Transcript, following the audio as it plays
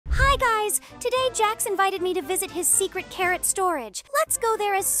guys, today Jax invited me to visit his secret carrot storage. Let's go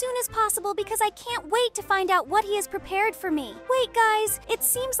there as soon as possible because I can't wait to find out what he has prepared for me. Wait guys, it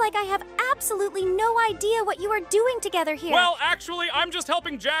seems like I have absolutely no idea what you are doing together here. Well, actually, I'm just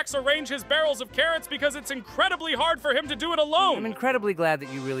helping Jax arrange his barrels of carrots because it's incredibly hard for him to do it alone. I'm incredibly glad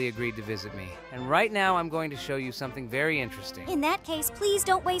that you really agreed to visit me. And right now, I'm going to show you something very interesting. In that case, please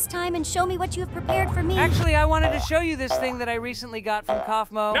don't waste time and show me what you have prepared for me. Actually, I wanted to show you this thing that I recently got from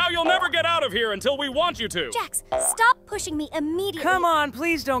Kaufmo. Now you'll never get out of here until we want you to. Jax, stop pushing me immediately. Come on,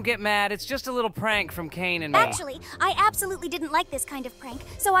 please don't get mad. It's just a little prank from Caine and me. Actually, I absolutely didn't like this kind of prank,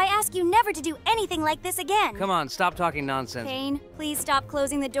 so I ask you never to do anything like this again. Come on, stop talking nonsense. Caine, please stop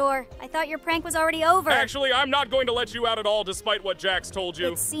closing the door. I thought your prank was already over. Actually, I'm not going to let you out at all despite what Jax told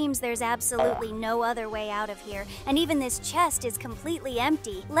you. It seems there's absolutely no other way out of here, and even this chest is completely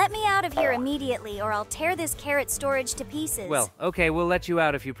empty. Let me out of here immediately, or I'll tear this carrot storage to pieces. Well, okay, we'll let you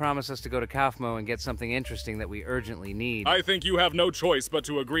out if you promise us to go to Kaufmo and get something interesting that we urgently need. I think you have no choice but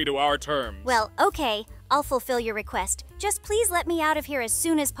to agree to our terms. Well, okay. I'll fulfill your request. Just please let me out of here as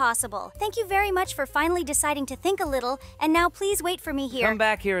soon as possible. Thank you very much for finally deciding to think a little, and now please wait for me here. Come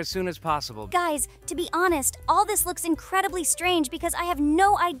back here as soon as possible. Guys, to be honest, all this looks incredibly strange because I have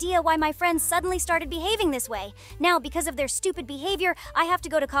no idea why my friends suddenly started behaving this way. Now, because of their stupid behavior, I have to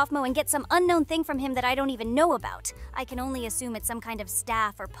go to Kaufmo and get some unknown thing from him that I don't even know about. I can only assume it's some kind of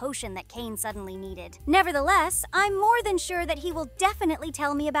staff or potion that Caine suddenly needed. Nevertheless, I'm more than sure that he will definitely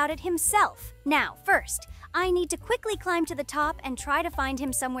tell me about it himself. Now, first, I need to quickly climb to the top and try to find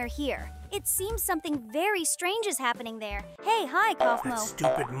him somewhere here. It seems something very strange is happening there. Hey, hi, Kaufmo. That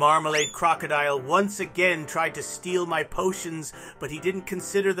stupid marmalade crocodile once again tried to steal my potions, but he didn't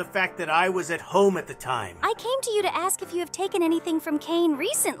consider the fact that I was at home at the time. I came to you to ask if you have taken anything from Caine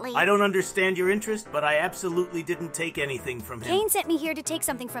recently. I don't understand your interest, but I absolutely didn't take anything from him. Caine sent me here to take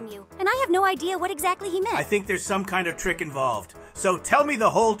something from you, and I have no idea what exactly he meant. I think there's some kind of trick involved. So tell me the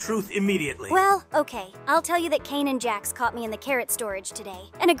whole truth immediately. Well, okay. I'll tell you that Caine and Jax caught me in the carrot storage today,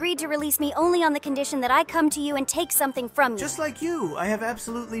 and agreed to release me only on the condition that I come to you and take something from you. Just like you, I have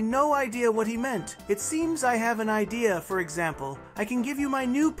absolutely no idea what he meant. It seems I have an idea. For example, I can give you my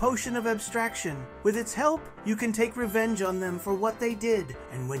new potion of abstraction. With its help, you can take revenge on them for what they did,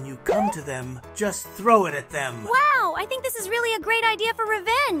 and when you come to them, just throw it at them. Wow, I think this is really a great idea for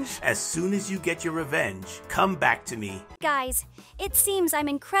revenge. As soon as you get your revenge, come back to me. Guys, it seems I'm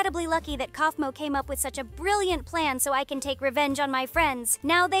incredibly lucky that Kaufmo came up with such a brilliant plan so I can take revenge on my friends.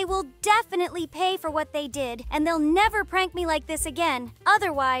 Now they will definitely pay for what they did, and they'll never prank me like this again.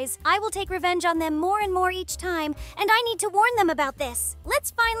 Otherwise, I will take revenge on them more and more each time, and I need to warn them about this.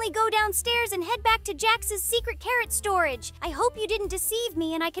 Let's finally go downstairs and head back to Jax's secret carrot storage. I hope you didn't deceive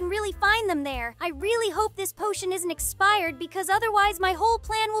me and I can really find them there. I really hope this potion isn't expired because otherwise my whole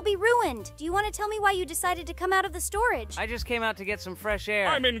plan will be ruined. Do you want to tell me why you decided to come out of the storage? I just came out to get some fresh air.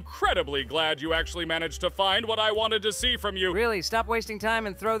 I'm incredibly glad you actually managed to find what I wanted to see from you. Really, stop wasting time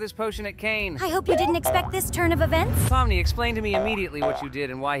and throw this potion at Caine. I hope you didn't expect this turn of events. Pomni, explain to me immediately what you did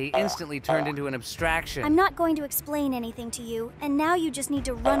and why he instantly turned into an abstraction. I'm not going to explain anything to you, and now you just need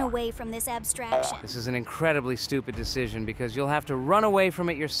to run away from this abstraction. This is an incredibly stupid decision because you'll have to run away from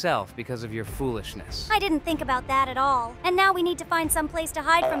it yourself because of your foolishness. I didn't think about that at all. And now we need to find some place to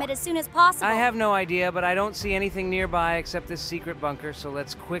hide from it as soon as possible. I have no idea, but I don't see anything nearby except this secret bunker, so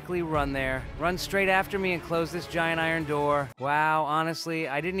let's quickly run there. Run straight after me and close this giant iron door. Wow, honestly,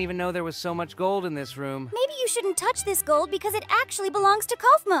 I didn't even know there was so much gold in this room. Maybe you shouldn't touch this gold because it actually belongs to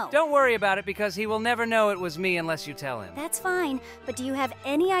Kaufmo. Don't worry about it because he will never know it was me unless you tell him. That's fine, but do you have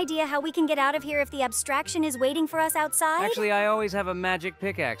any idea how we can get out of here if the abstraction is waiting for us outside? Actually, I always have a magic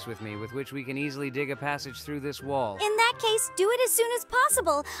pickaxe with me with which we can easily dig a passage through this wall. In that case, do it as soon as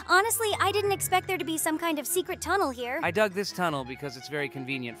possible. Honestly, I didn't expect there to be some kind of secret tunnel here. I dug this tunnel because it's very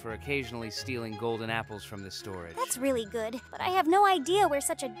convenient for occasionally stealing golden apples from the storage. That's really good, but I have no idea where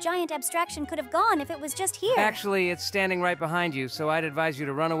such a giant abstraction could have gone if it was just here. Actually, it's standing right behind you, so I'd advise you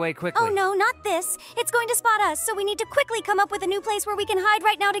to run away quickly. Oh no, not this. It's going to spot us, so we need to quickly come up with a new place where we can hide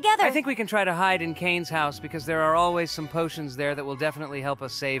right now together. I think we can try to hide in Caine's house because there are always some potions there that will definitely help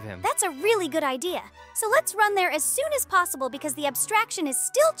us save him. That's a really good idea. So let's run there as soon as possible because the abstraction is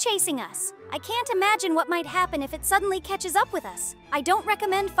still chasing us. I can't imagine what might happen if it suddenly catches up with us. I don't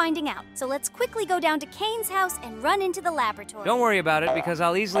recommend finding out, so let's quickly go down to Caine's house and run into the laboratory. Don't worry about it because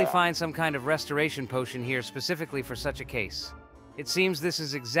I'll easily find some kind of restoration potion here specifically for such a case. It seems this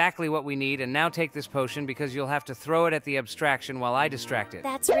is exactly what we need, and now take this potion because you'll have to throw it at the abstraction while I distract it.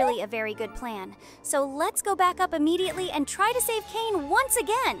 That's really a very good plan. So let's go back up immediately and try to save Caine once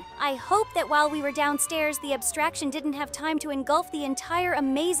again. I hope that while we were downstairs, the abstraction didn't have time to engulf the entire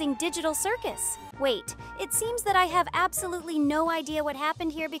amazing digital circus. Wait, it seems that I have absolutely no idea what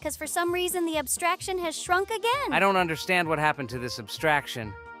happened here because for some reason the abstraction has shrunk again. I don't understand what happened to this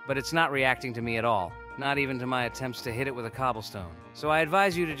abstraction, but it's not reacting to me at all. Not even to my attempts to hit it with a cobblestone. So I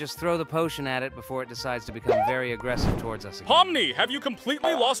advise you to just throw the potion at it before it decides to become very aggressive towards us again. Pomni, have you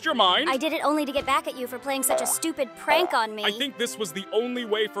completely lost your mind? I did it only to get back at you for playing such a stupid prank on me. I think this was the only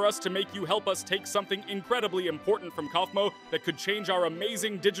way for us to make you help us take something incredibly important from Kaufmo that could change our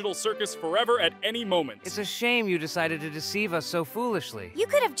amazing digital circus forever at any moment. It's a shame you decided to deceive us so foolishly. You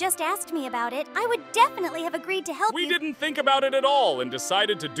could have just asked me about it. I would definitely have agreed to help you. We didn't think about it at all and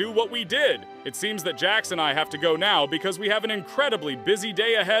decided to do what we did. It seems that Jax and I have to go now because we have an incredibly busy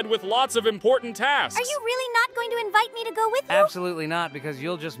day ahead with lots of important tasks. Are you really not going to invite me to go with you? Absolutely not, because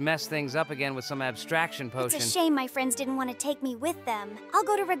you'll just mess things up again with some abstraction potion. It's a shame my friends didn't want to take me with them. I'll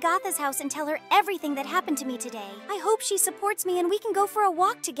go to Ragatha's house and tell her everything that happened to me today. I hope she supports me and we can go for a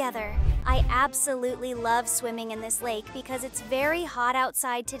walk together. I absolutely love swimming in this lake because it's very hot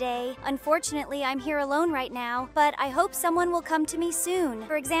outside today. Unfortunately, I'm here alone right now, but I hope someone will come to me soon.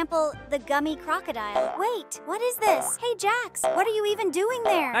 For example, the gummy crocodile. Wait, what is this? Hey, Jax, what are you even doing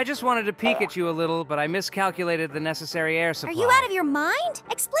there? I just wanted to peek at you a little, but I miscalculated the necessary air supply. Are you out of your mind?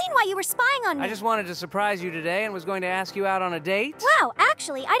 Explain why you were spying on me. I just wanted to surprise you today and was going to ask you out on a date. Wow,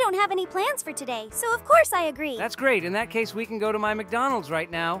 actually, I don't have any plans for today, so of course I agree. That's great. In that case, we can go to my McDonald's right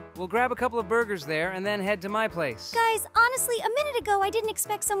now. We'll grab a couple of burgers there and then head to my place. Guys, honestly, a minute ago, I didn't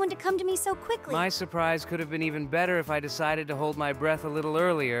expect someone to come to me so quickly. My surprise could have been even better if I decided to hold my breath a little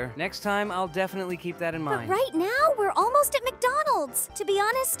earlier. Next time, I'll definitely keep that in mind. But right now, we're almost at McDonald's. To be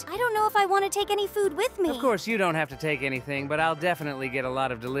honest, I don't know if I want to take any food with me. Of course, you don't have to take anything, but I'll definitely get a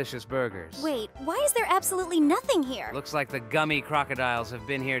lot of delicious burgers. Wait, why is there absolutely nothing here? Looks like the gummy crocodiles have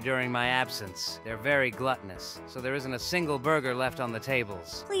been here during my absence. They're very gluttonous, so there isn't a single burger left on the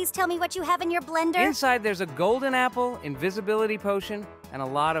tables. Please tell me what you have in your blender. Inside, there's a golden apple, invisibility potion, and a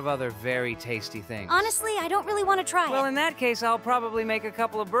lot of other very tasty things. Honestly, I don't really want to try Well, it. in that case, I'll probably make a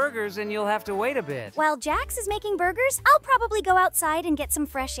couple of burgers and you'll have to wait a bit. While Jax is making burgers, I'll probably go outside and get some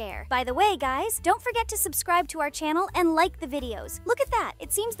fresh air. By the way, guys, don't forget to subscribe to our channel and like the videos. Look at that.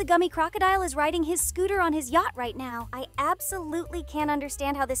 It seems the gummy crocodile is riding his scooter on his yacht right now. I absolutely can't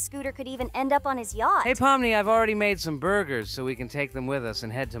understand how this scooter could even end up on his yacht. Hey, Pomni, I've already made some burgers so we can take them with us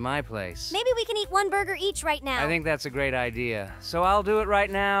and head to my place. Maybe we can eat one burger each right now. I think that's a great idea. So I'll do it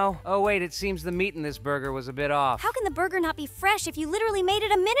right now. Oh, wait, it seems the meat in this burger was a bit off. How can the burger not be fresh if you literally made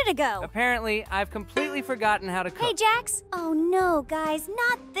it a minute ago? Apparently, I've completely forgotten how to cook. Hey, Jax. Oh no, guys,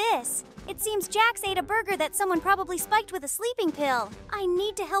 not this. It seems Jax ate a burger that someone probably spiked with a sleeping pill. I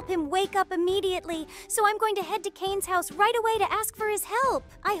need to help him wake up immediately, so I'm going to head to Caine's house right away to ask for his help.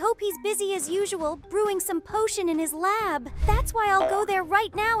 I hope he's busy as usual, brewing some potion in his lab. That's why I'll go there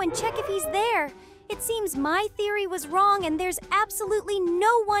right now and check if he's there. It seems my theory was wrong and there's absolutely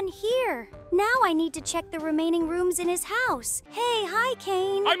no one here. Now I need to check the remaining rooms in his house. Hey, hi,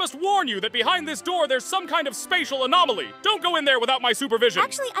 Caine. I must warn you that behind this door there's some kind of spatial anomaly. Don't go in there without my supervision.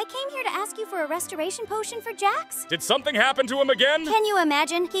 Actually, I came here to ask you for a restoration potion for Jax. Did something happen to him again? Can you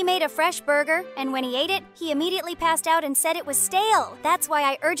imagine? He made a fresh burger, and when he ate it, he immediately passed out and said it was stale. That's why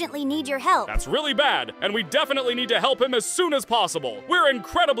I urgently need your help. That's really bad, and we definitely need to help him as soon as possible. We're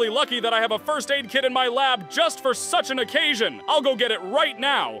incredibly lucky that I have a first aid kit in my lab just for such an occasion. I'll go get it right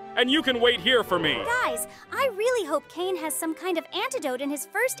now, and you can wait here for me. Guys, I really hope Caine has some kind of antidote in his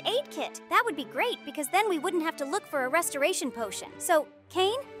first aid kit. That would be great, because then we wouldn't have to look for a restoration potion. So,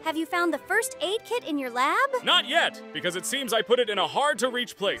 Caine, have you found the first aid kit in your lab? Not yet, because it seems I put it in a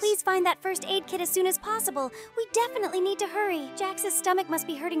hard-to-reach place. Please find that first aid kit as soon as possible. We definitely need to hurry. Jax's stomach must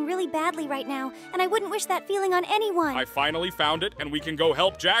be hurting really badly right now, and I wouldn't wish that feeling on anyone. I finally found it, and we can go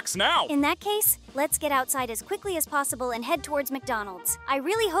help Jax now. In that case, let's get outside as quickly as possible and head towards McDonald's. I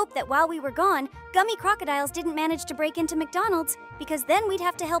really hope that while we were gone, gummy crocodiles didn't manage to break into McDonald's, because then we'd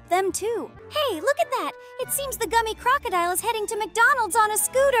have to help them too. Hey, look at that! It seems the gummy crocodile is heading to McDonald's on a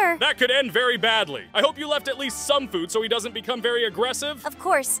scooter. That could end very badly. I hope you left at least some food so he doesn't become very aggressive. Of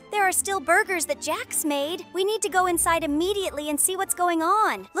course, there are still burgers that Jax made. We need to go inside immediately and see what's going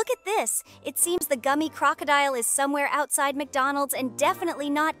on. Look at this. It seems the gummy crocodile is somewhere outside McDonald's and definitely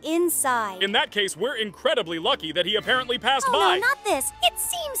not inside. In that case, we're incredibly lucky that he apparently passed Oh by. no, not this. It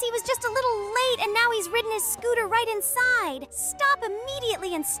seems he was just a little late and now he's ridden his scooter right inside. Stop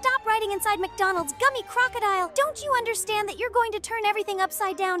immediately and stop riding inside McDonald's, gummy crocodile. Don't you understand that you're going to turn everything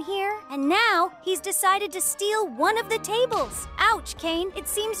upside down here? And now he's decided to steal one of the tables. Ouch, Caine. It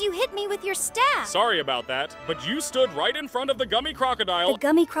seems you hit me with your staff. Sorry about that, but you stood right in front of the gummy crocodile. The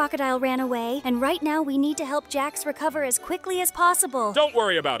gummy crocodile ran away, and right now we need to help Jax recover as quickly as possible. Don't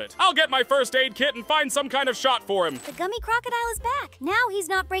worry about it. I'll get my first aid kit and find some kind of shot for him. The gummy crocodile is back. Now he's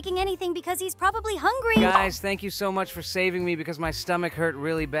not breaking anything because he's probably hungry. Guys, thank you so much for saving me because my stomach hurt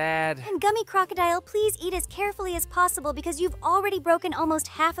really bad. And gummy crocodile, please eat as carefully as possible because you've already broken almost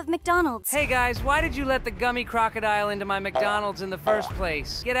half of McDonald's. Hey guys, why did you let the gummy crocodile into my McDonald's in the first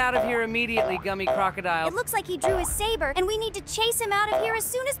place? Get out of here immediately, gummy crocodile. It looks like he drew his saber, and we need to chase him out of here as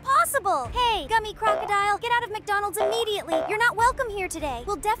soon as possible. Hey, gummy crocodile, get out of McDonald's immediately. You're not welcome here today.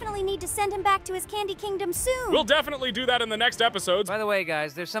 We'll definitely need to send him back to his candy kingdom soon. We'll definitely do that in the next episodes. By the way,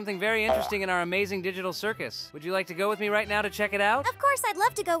 guys, there's something very interesting in our amazing digital circus. Would you like to go with me right now to check it out? Of course, I'd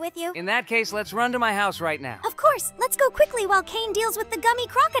love to go with you. In that case, let's run to my house right now. Of course, let's go quickly while Caine deals with the gummy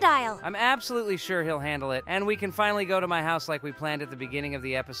crocodile. I'm absolutely sure he'll handle it, and we can finally go to my house like we planned at the beginning of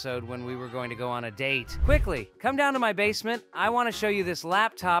the episode when we were going to go on a date. Quickly, come down to my basement. I want to show you this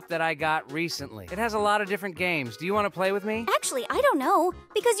laptop that I got recently. It has a lot of different games. Do you want to play with me? Actually, I don't know,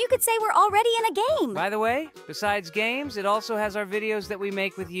 because you could say we're already in a game. By the way, besides games, it also has our videos that we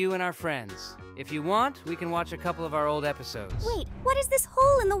make with you and our friends. If you want, we can watch a couple of our old episodes. Wait, what is this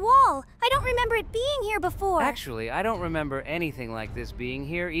hole in the wall? I don't remember it being here before. Actually, I don't remember anything like this being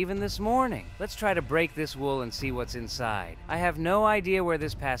here even this morning. Let's try to break this wool and see what's inside. I have no idea where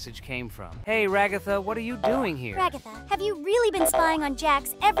this passage came from. Hey, Ragatha, what are you doing here? Ragatha, have you really been spying on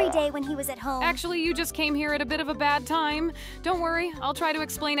Jax every day when he was at home? Actually, you just came here at a bit of a bad time. Don't worry, I'll try to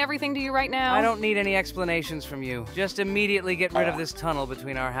explain everything to you right now. I don't need any explanations from you. Just immediately get rid of this tunnel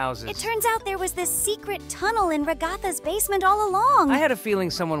between our houses. It turns out there was this secret tunnel in Ragatha's basement all along. I had a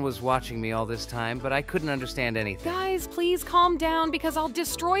feeling someone was watching me all this time, but I couldn't understand anything. Guys, please calm down because I'll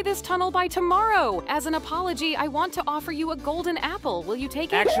destroy this tunnel by tomorrow. As an apology, I want to offer you a golden apple. Will you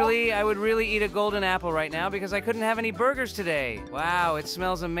take it? Actually, I would really eat a golden apple right now because I couldn't have any burgers today. Wow, it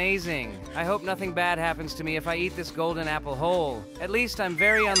smells amazing. I hope nothing bad happens to me if I eat this golden apple whole. At least I'm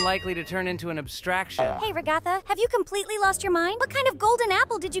very unlikely to turn into an abstraction. Hey, Ragatha, have you completely lost your mind? What kind of golden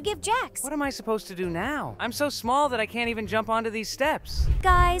apple did you give Jax? What am I supposed to do now? I'm so small that I can't even jump onto these steps.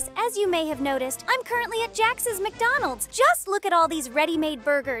 Guys, as you may have noticed, I'm currently at Jax's McDonald's. Just look at all these ready-made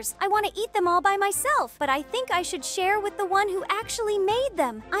burgers. I want to eat them all by myself, but I think I should share with the one who actually made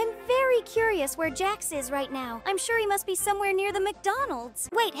them. I'm very curious where Jax is right now. I'm sure he must be somewhere near the McDonald's.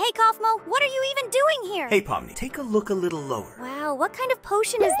 Wait, hey, Kaufmo, what are you even doing here? Hey, Pomni, take a look a little lower. Wow, what kind of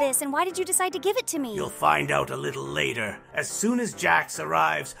potion is this, and why did you decide to give it to me? You'll find out a little later. As soon as Jax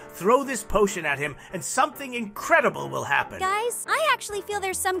arrives, throw this potion at him and something incredible will happen. Guys, I actually feel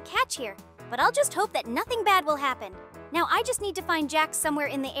there's some catch here, but I'll just hope that nothing bad will happen. Now I just need to find Jax somewhere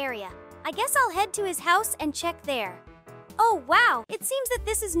in the area. I guess I'll head to his house and check there. Oh, wow! It seems that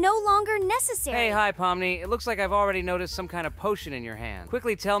this is no longer necessary. Hey, hi, Pomni. It looks like I've already noticed some kind of potion in your hand.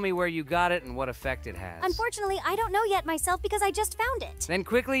 Quickly tell me where you got it and what effect it has. Unfortunately, I don't know yet myself because I just found it. Then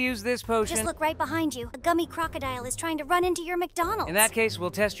quickly use this potion. Just look right behind you. A gummy crocodile is trying to run into your McDonald's. In that case,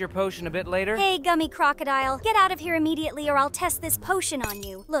 we'll test your potion a bit later. Hey, gummy crocodile. Get out of here immediately or I'll test this potion on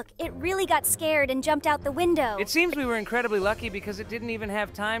you. Look, it really got scared and jumped out the window. It seems we were incredibly lucky because it didn't even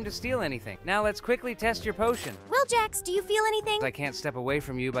have time to steal anything. Now let's quickly test your potion. Well, Jax, do you feel anything? I can't step away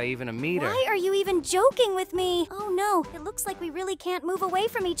from you by even a meter. Why are you even joking with me? Oh no, it looks like we really can't move away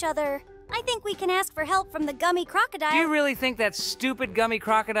from each other. I think we can ask for help from the gummy crocodile. Do you really think that stupid gummy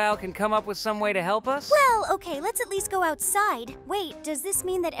crocodile can come up with some way to help us? Well, okay, let's at least go outside. Wait, does this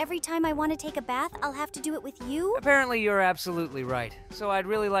mean that every time I want to take a bath, I'll have to do it with you? Apparently you're absolutely right. So I'd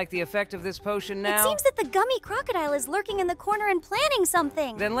really like the effect of this potion now. It seems that the gummy crocodile is lurking in the corner and planning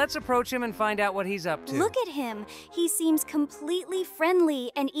something. Then let's approach him and find out what he's up to. Look at him. He seems completely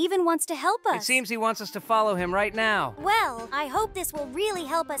friendly and even wants to help us. It seems he wants us to follow him right now. Well, I hope this will really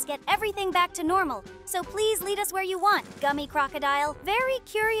help us get everything everything back to normal. So please lead us where you want, Gummy Crocodile. Very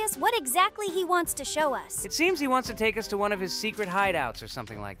curious what exactly he wants to show us. It seems he wants to take us to one of his secret hideouts or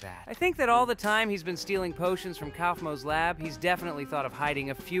something like that. I think that all the time he's been stealing potions from Kaufmo's lab, he's definitely thought of hiding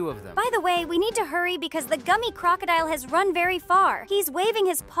a few of them. By the way, we need to hurry because the Gummy Crocodile has run very far. He's waving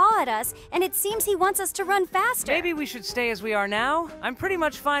his paw at us, and it seems he wants us to run faster. Maybe we should stay as we are now? I'm pretty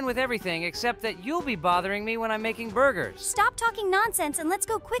much fine with everything, except that you'll be bothering me when I'm making burgers. Stop talking nonsense and let's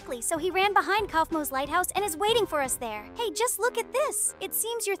go quickly. So he ran behind Kaufmo's lighthouse and is waiting for us there. Hey, just look at this. It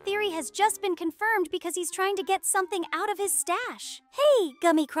seems your theory has just been confirmed because he's trying to get something out of his stash. Hey,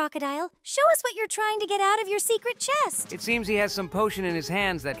 Gummy Crocodile, show us what you're trying to get out of your secret chest. It seems he has some potion in his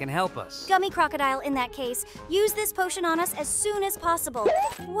hands that can help us. Gummy Crocodile, in that case, use this potion on us as soon as possible.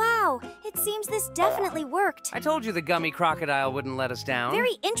 Wow, it seems this definitely worked. I told you the Gummy Crocodile wouldn't let us down.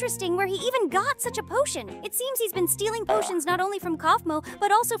 Very interesting where he even got such a potion. It seems he's been stealing potions not only from Kaufmo,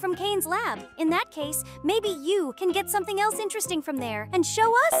 but also from Caine's lab. In that case, maybe you can get something else interesting from there and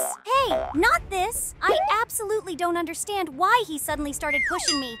show us? Hey, not this! I absolutely don't understand why he suddenly started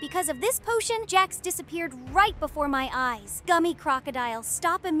pushing me. Because of this potion, Jax disappeared right before my eyes. Gummy Crocodile,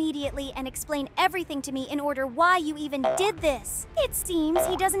 stop immediately and explain everything to me in order why you even did this. It seems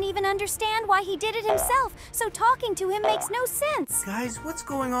he doesn't even understand why he did it himself, so talking to him makes no sense. Guys, what's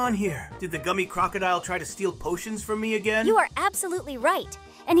going on here? Did the Gummy Crocodile try to steal potions from me again? You are absolutely right.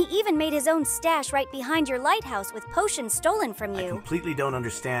 And he even made his own stash right behind your lighthouse with potions stolen from I you. completely don't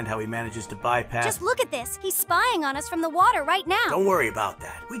understand how he manages to bypass... Just look at this. He's spying on us from the water right now. Don't worry about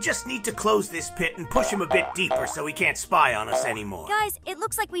that. We just need to close this pit and push him a bit deeper so he can't spy on us anymore. Guys, it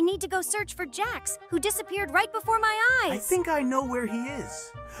looks like we need to go search for Jax, who disappeared right before my eyes. I think I know where he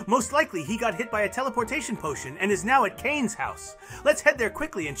is. Most likely he got hit by a teleportation potion and is now at Caine's house. Let's head there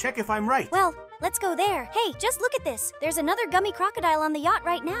quickly and check if I'm right. Well, let's go there. Hey, just look at this. There's another Gummy Crocodile on the yacht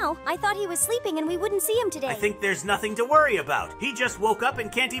right now. I thought he was sleeping and we wouldn't see him today. I think there's nothing to worry about. He just woke up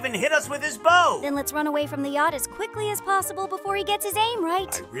and can't even hit us with his bow. Then let's run away from the yacht as quickly as possible before he gets his aim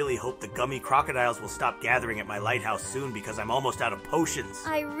right. I really hope the Gummy Crocodiles will stop gathering at my lighthouse soon because I'm almost out of potions.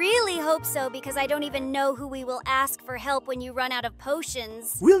 I really hope so because I don't even know who we will ask for help when you run out of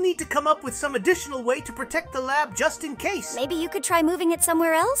potions. We'll need to come up with some additional way to protect the lab just in case. Maybe you could try moving it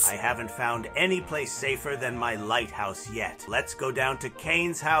somewhere else? I haven't found any place safer than my lighthouse yet. Let's go down to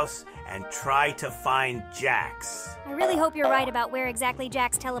Caine's house and try to find Jax. I really hope you're right about where exactly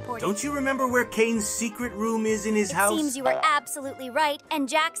Jax teleported. Don't you remember where Caine's secret room is in his house? It seems you were absolutely right, and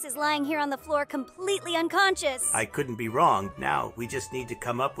Jax is lying here on the floor completely unconscious. I couldn't be wrong. Now, we just need to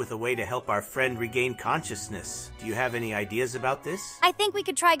come up with a way to help our friend regain consciousness. Do you have any ideas about this? I think we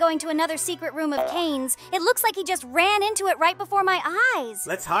could try going to another secret room of Caine's. It looks like he just ran into it right before my eyes.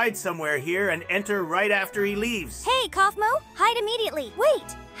 Let's hide somewhere here and enter right after he leaves. Hey, Kaufmo, hide immediately.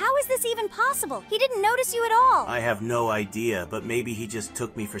 Wait, how is this even possible? He didn't notice you at all. I have no idea, but maybe he just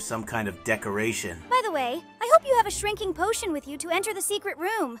took me for some kind of decoration. By the way, I hope you have a shrinking potion with you to enter the secret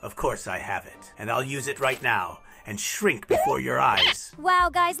room. Of course I have it, and I'll use it right now and shrink before your eyes. Wow,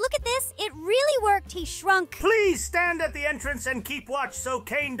 guys, look at this. It really worked. He shrunk. Please stand at the entrance and keep watch so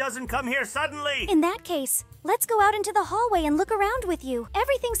Caine doesn't come here suddenly. In that case, let's go out into the hallway and look around with you.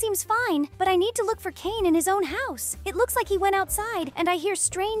 Everything seems fine, but I need to look for Caine in his own house. It looks like he went outside, and I hear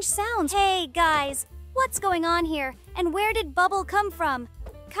strange sounds. Hey, guys, what's going on here? And where did Bubble come from?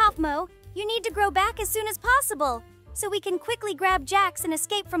 Kaufmo, you need to grow back as soon as possible, so we can quickly grab Jax and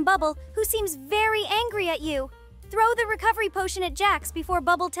escape from Bubble, who seems very angry at you. Throw the recovery potion at Jax before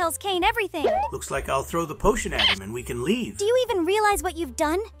Bubble tells Caine everything. Looks like I'll throw the potion at him and we can leave. Do you even realize what you've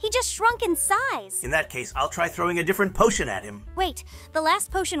done? He just shrunk in size. In that case, I'll try throwing a different potion at him. Wait, the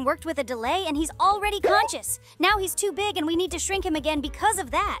last potion worked with a delay and he's already conscious. Now he's too big and we need to shrink him again because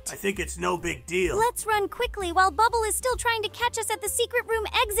of that. I think it's no big deal. Let's run quickly while Bubble is still trying to catch us at the secret room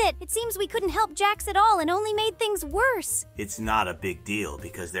exit. It seems we couldn't help Jax at all and only made things worse. It's not a big deal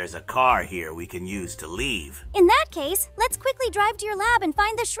because there's a car here we can use to leave. In that case, let's quickly drive to your lab and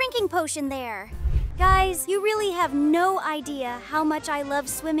find the shrinking potion there. Guys, you really have no idea how much I love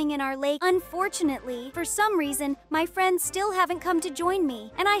swimming in our lake. Unfortunately, for some reason, my friends still haven't come to join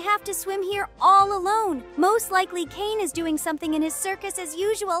me, and I have to swim here all alone. Most likely, Caine is doing something in his circus as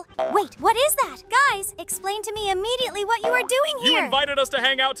usual. Wait, what is that? Guys, explain to me immediately what you are doing here. You invited us to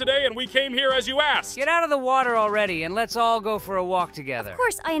hang out today, and we came here as you asked. Get out of the water already, and let's all go for a walk together. Of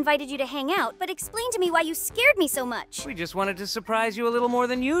course, I invited you to hang out, but explain to me why you scared me so much. We just wanted to surprise you a little more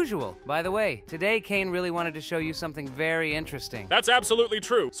than usual. By the way, today Caine really wanted to show you something very interesting. That's absolutely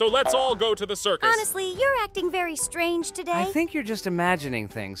true. So let's all go to the circus. Honestly, you're acting very strange today. I think you're just imagining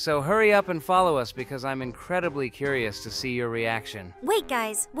things, so hurry up and follow us because I'm incredibly curious to see your reaction. Wait,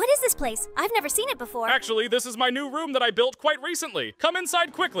 guys, what is this place? I've never seen it before. Actually, this is my new room that I built quite recently. Come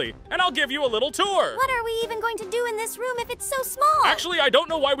inside quickly, and I'll give you a little tour. What are we even going to do in this room if it's so small? Actually, I don't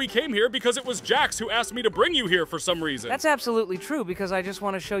know why we came here because it was Jax who asked me to bring you here for some reason. That's absolutely true because I just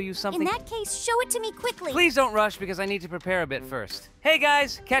want to show you something. In that case, show it to me quickly. Please don't rush because I need to prepare a bit first. Hey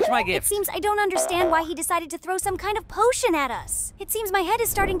guys, catch my It gift. seems I don't understand why he decided to throw some kind of potion at us. It seems my head is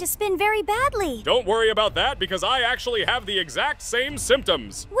starting to spin very badly. Don't worry about that because I actually have the exact same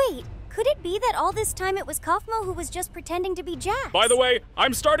symptoms. Wait, could it be that all this time it was Kaufmo who was just pretending to be Jax? By the way,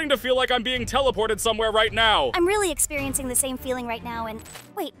 I'm starting to feel like I'm being teleported somewhere right now. I'm really experiencing the same feeling right now and...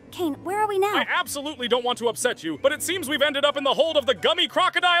 Wait, Caine, where are we now? I absolutely don't want to upset you, but it seems we've ended up in the hold of the Gummy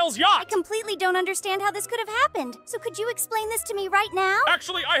Crocodile's I yacht! completely don't understand how this could have happened. So could you explain this to me right now?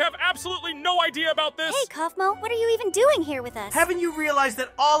 Actually, I have absolutely no idea about this! Hey, Kaufmo, what are you even doing here with us? Haven't you realized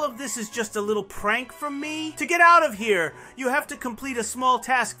that all of this is just a little prank from me? To get out of here, you have to complete a small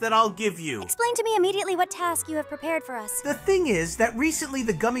task that I'll give you. Explain to me immediately what task you have prepared for us. The thing is that recently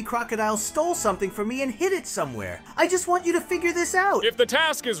the Gummy Crocodile stole something from me and hid it somewhere. I just want you to figure this out. If the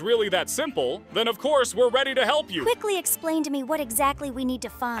task is really that simple, then of course we're ready to help you. Quickly explain to me what exactly we need to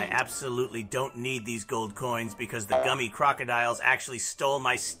I find. absolutely don't need these gold coins because the Gummy Crocodiles actually stole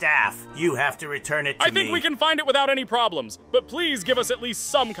my staff. You have to return it to me. I think we can find it without any problems, but please give us at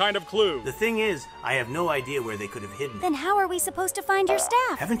least some kind of clue. The thing is, I have no idea where they could have hidden it. Then how are we supposed to find your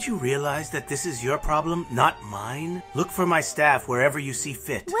staff? Haven't you realized that this is your problem, not mine? Look for my staff wherever you see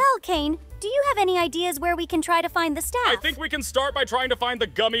fit. Well, Caine, do you have any ideas where we can try to find the staff? I think we can start by trying to find the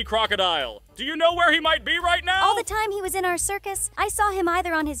Gummy Crocodile. Do you know where he might be right now? All the time he was in our circus, I saw him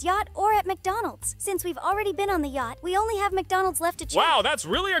either on his yacht or at McDonald's. Since we've already been on the yacht, we only have McDonald's left to check. Wow, that's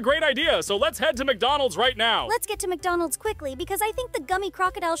really a great idea, so let's head to McDonald's right now. Let's get to McDonald's quickly because I think the Gummy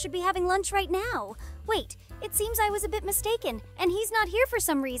Crocodile should be having lunch right now. Wait, it seems I was a bit mistaken, and he's not here for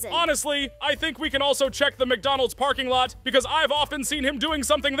some reason. Honestly, I think we can also check the McDonald's parking lot because I've often seen him doing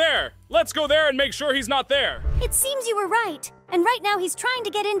something there. Let's go there and make sure he's not there. It seems you were right. And right now he's trying to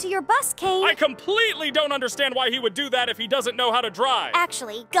get into your bus, Caine. I completely don't understand why he would do that if he doesn't know how to drive.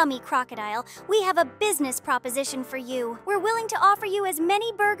 Actually, Gummy Crocodile, we have a business proposition for you. We're willing to offer you as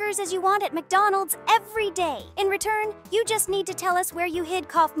many burgers as you want at McDonald's every day. In return, you just need to tell us where you hid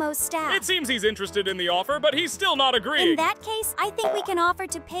Kaufmo's staff. It seems he's interested in the offer, but he's still not agreeing. In that case, I think we can offer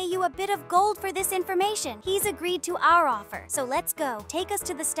to pay you a bit of gold for this information. He's agreed to our offer. So let's go. Take us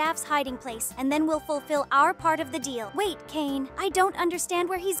to the staff's hiding place, and then we'll fulfill our part of the deal. Wait, Caine, I don't understand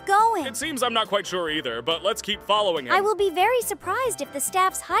where he's going. It seems I'm not quite sure either, but let's keep following him. I will be very surprised if the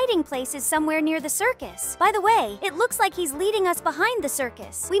staff's hiding place is somewhere near the circus. By the way, it looks like he's leading us behind the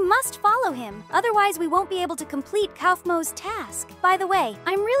circus. We must follow him, otherwise we won't be able to complete Kaufmo's task. By the way,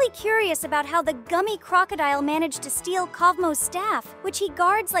 I'm really curious about how the Gummy Crocodile managed to steal Kaufmo's staff, which he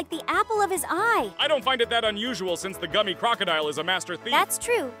guards like the apple of his eye. I don't find it that unusual since the Gummy Crocodile is a master thief. That's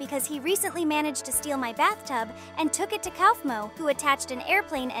true, because he recently managed to steal my bathtub and took it to Kaufmo, who attached an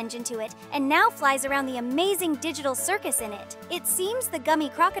airplane engine to it and now flies around the amazing digital circus in it. It seems the Gummy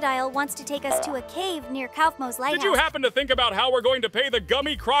Crocodile wants to take us to a cave near Kaufmo's lighthouse. Did you happen to think about how we're going to pay the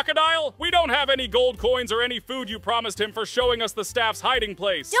Gummy Crocodile? We don't have any gold coins or any food you promised him for showing us the staff's hiding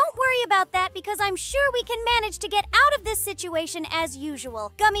place. Don't worry about that because I'm sure we can manage to get out of this situation as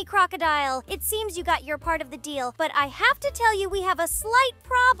usual. Gummy Crocodile, it seems you got your part of the deal, but I have to tell you we have a slight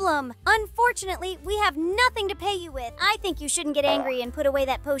problem. Unfortunately, we have nothing to pay you with. I think you shouldn't get angry and put away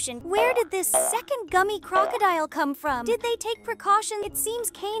that potion. Where did this second Gummy Crocodile come from? Did they take precaution? It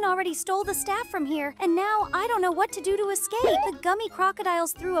seems Caine already stole the staff from here, and now I don't know what to do to escape. The Gummy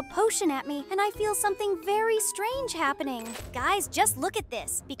Crocodiles threw a potion at me, and I feel something very strange happening. Guys, just look at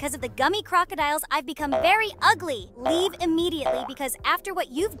this. Because of the Gummy Crocodiles, I've become very ugly. Leave immediately, because after what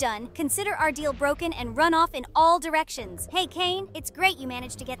you've done, consider our deal broken and run off in all directions. Hey, Caine, it's great you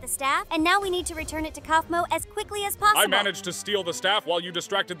managed to get the staff, and now we need to return it to Kaufmo as quickly as possible. I managed to steal the staff while you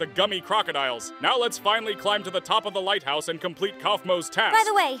distracted the Gummy Crocodiles. Now let's finally climb to the top of the lighthouse and complete Kaufmo's task. By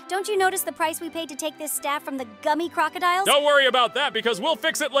the way, don't you notice the price we paid to take this staff from the Gummy Crocodiles? Don't worry about that because we'll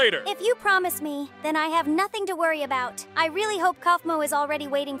fix it later. If you promise me, then I have nothing to worry about. I really hope Kaufmo is already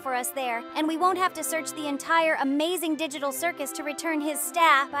waiting for us there, and we won't have to search the entire amazing digital circus to return his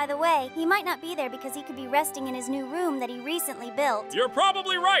staff. By the way, he might not be there because he could be resting in his new room that he recently built. You're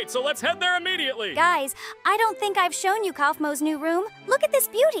probably right, so let's head there immediately. Guys, I don't think I've shown you you Kaufmo's new room. Look at this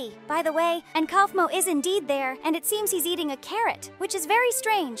beauty. By the way, and Kaufmo is indeed there, and it seems he's eating a carrot, which is very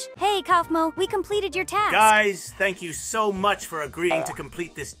strange. Hey, Kaufmo, we completed your task. Guys, thank you so much for agreeing to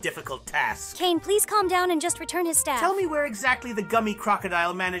complete this difficult task. Caine, please calm down and just return his staff. Tell me where exactly the gummy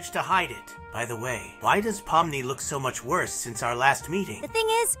crocodile managed to hide it. By the way, why does Pomni look so much worse since our last meeting? The thing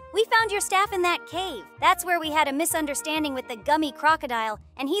is, we found your staff in that cave. That's where we had a misunderstanding with the gummy crocodile,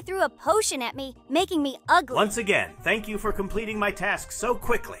 and he threw a potion at me, making me ugly. Once again, thank you for completing my task so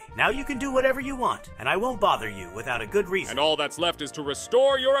quickly. Now you can do whatever you want, and I won't bother you without a good reason. And all that's left is to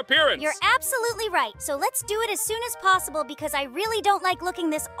restore your appearance. You're absolutely right, so let's do it as soon as possible because I really don't like looking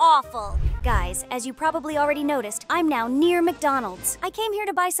this awful. Guys, as you probably already noticed, I'm now near McDonald's. I came here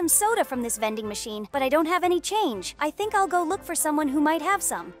to buy some soda from this vending machine, but I don't have any change. I think I'll go look for someone who might have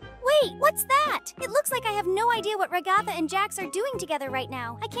some. Wait, what's that? It looks like I have no idea what Ragatha and Jax are doing together right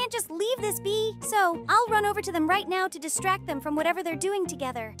now. I can't just leave this be. So, I'll run over to them right now to distract them from whatever they're doing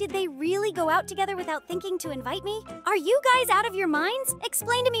together. Did they really go out together without thinking to invite me? Are you guys out of your minds?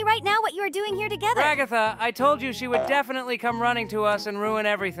 Explain to me right now what you are doing here together. Ragatha, I told you she would definitely come running to us and ruin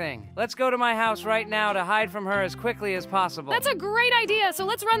everything. Let's go to my house right now to hide from her as quickly as possible. That's a great idea, so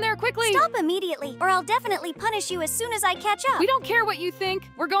let's run there quickly. Stop immediately, or I'll definitely punish you as soon as I catch up. We don't care what you think.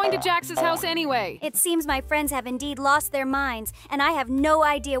 We're going to Jax's house anyway. It seems my friends have indeed lost their minds, and I have no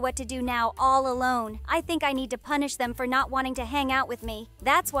idea what to do now all alone. I think I need to punish them for not wanting to hang out with me.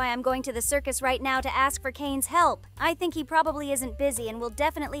 That's why I'm going to the circus right now to ask for Caine's help. I think he probably isn't busy and will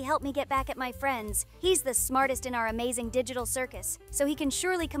definitely help me get back at my friends. He's the smartest in our amazing digital circus, so he can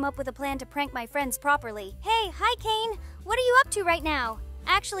surely come up with a plan to prank my friends properly. Hey, hi Caine! What are you up to right now?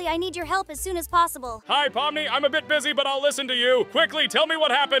 Actually, I need your help as soon as possible. Hi, Pomni. I'm a bit busy, but I'll listen to you. Quickly, tell me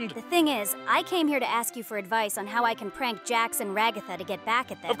what happened. The thing is, I came here to ask you for advice on how I can prank JAX and RAGATHA to get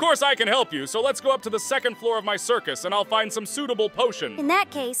back at them. Of course I can help you, so let's go up to the second floor of my circus and I'll find some suitable potion. In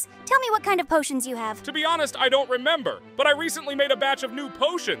that case, tell me what kind of potions you have. To be honest, I don't remember, but I recently made a batch of new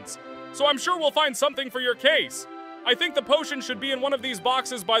potions, so I'm sure we'll find something for your case. I think the potion should be in one of these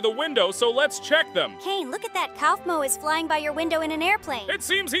boxes by the window, so let's check them. Caine, look at that. Kaufmo is flying by your window in an airplane. It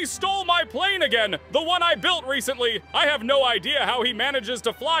seems he stole my plane again, the one I built recently. I have no idea how he manages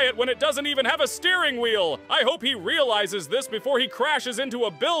to fly it when it doesn't even have a steering wheel. I hope he realizes this before he crashes into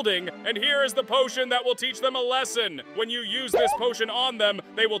a building. And here is the potion that will teach them a lesson. When you use this potion on them,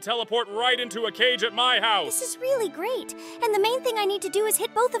 they will teleport right into a cage at my house. This is really great. And the main thing I need to do is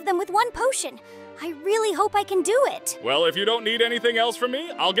hit both of them with one potion. I really hope I can do it. Well, if you don't need anything else from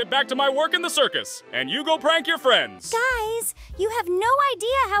me, I'll get back to my work in the circus. And you go prank your friends. Guys, you have no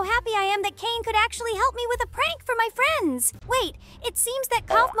idea how happy I am that Caine could actually help me with a prank for my friends. Wait, it seems that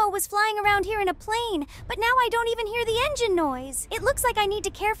Kaufmo was flying around here in a plane, but now I don't even hear the engine noise. It looks like I need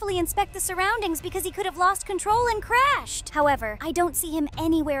to carefully inspect the surroundings because he could have lost control and crashed. However, I don't see him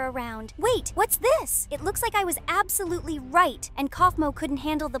anywhere around. Wait, what's this? It looks like I was absolutely right, and Kaufmo couldn't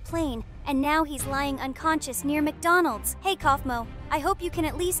handle the plane. And now he's lying unconscious near McDonald's. Hey, Kaufmo, I hope you can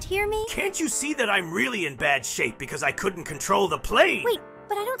at least hear me. Can't you see that I'm really in bad shape because I couldn't control the plane? Wait,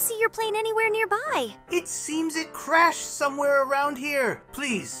 but I don't see your plane anywhere nearby. It seems it crashed somewhere around here.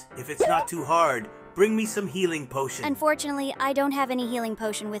 Please, if it's not too hard, bring me some healing potion. Unfortunately, I don't have any healing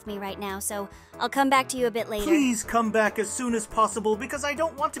potion with me right now, so I'll come back to you a bit later. Please come back as soon as possible because I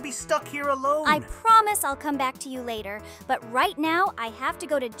don't want to be stuck here alone. I promise I'll come back to you later, but right now I have to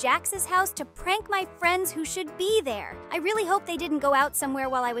go to Jax's house to prank my friends who should be there. I really hope they didn't go out somewhere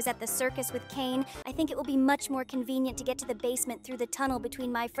while I was at the circus with Caine. I think it will be much more convenient to get to the basement through the tunnel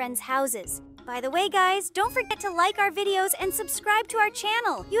between my friends' houses. By the way, guys, don't forget to like our videos and subscribe to our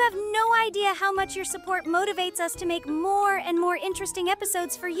channel. You have no idea how much your support motivates us to make more and more interesting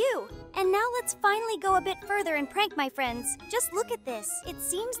episodes for you. And now let's finally go a bit further and prank my friends. Just look at this. It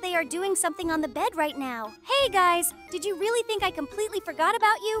seems they are doing something on the bed right now. Hey guys, did you really think I completely forgot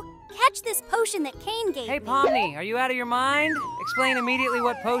about you? Catch this potion that Caine gave me. Hey, Pomni, are you out of your mind? Explain immediately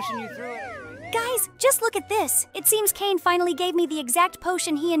what potion you threw at her. Guys, just look at this. It seems Caine finally gave me the exact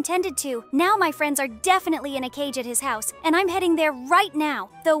potion he intended to. Now my friends are definitely in a cage at his house, and I'm heading there right now.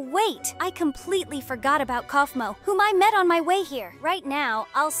 Though wait, I completely forgot about Kaufmo, whom I met on my way here. Right now,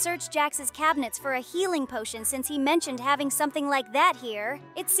 I'll search Jax's cabinets for a healing potion since he mentioned having something like that here.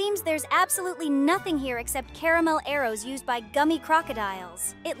 It seems there's absolutely nothing here except caramel arrows used by gummy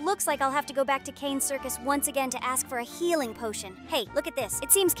crocodiles. It looks like I'll have to go back to Caine's circus once again to ask for a healing potion. Hey, look at this.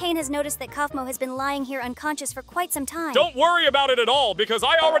 It seems Caine has noticed that Kaufmo has been lying here unconscious for quite some time. Don't worry about it at all, because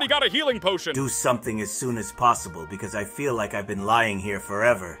I already got a healing potion. Do something as soon as possible because I feel like I've been lying here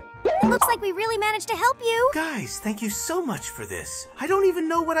forever. It looks like we really managed to help you. Guys, thank you so much for this. I don't even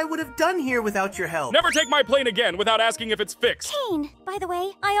know what I would have done here without your help. Never take my plane again without asking if it's fixed. Caine, by the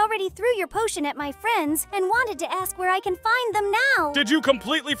way, I already threw your potion at my friends and wanted to ask where I can find them now. Did you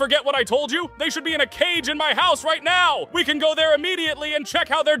completely forget what I told you? They should be in a cage in my house right now. We can go there immediately and check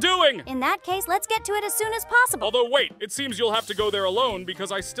how they're doing. In that case, let's get to it as soon as possible. Although wait, it seems you'll have to go there alone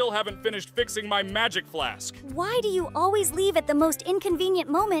because I still haven't finished fixing my magic flask. Why do you always leave at the most inconvenient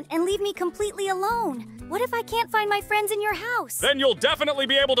moment and leave me completely alone? What if I can't find my friends in your house? Then you'll definitely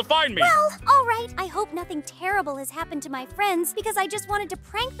be able to find me. Well, all right. I hope nothing terrible has happened to my friends because I just wanted to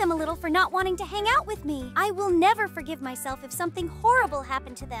prank them a little for not wanting to hang out with me. I will never forgive myself if something horrible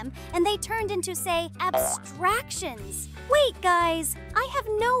happened to them and they turned into, say, abstractions. Wait, guys. I have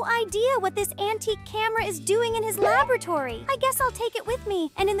no idea what this antique camera is doing in his laboratory. I guess I'll take it with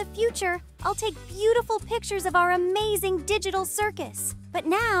me, and in the future, I'll take beautiful pictures of our amazing digital circus. But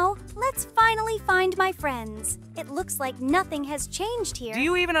now, let's finally find my friends. It looks like nothing has changed here. Do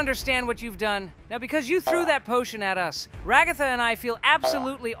you even understand what you've done? Now, because you threw that potion at us, Ragatha and I feel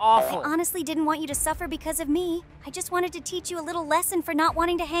absolutely awful. I honestly didn't want you to suffer because of me. I just wanted to teach you a little lesson for not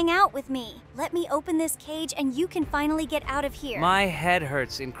wanting to hang out with me. Let me open this cage and you can finally get out of here. My head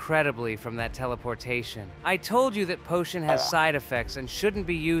hurts incredibly from that teleportation. I told you that potion has side effects and shouldn't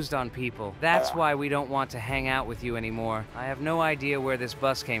be used on people. That's why we don't want to hang out with you anymore. I have no idea where this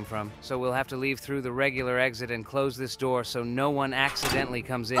bus came from, so we'll have to leave through the regular exit and close this door so no one accidentally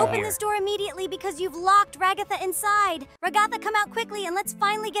comes in here. Open this door immediately because you've locked Ragatha inside. Ragatha, come out quickly and let's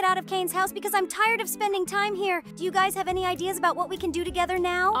finally get out of Caine's house because I'm tired of spending time here. Do you guys have any ideas about what we can do together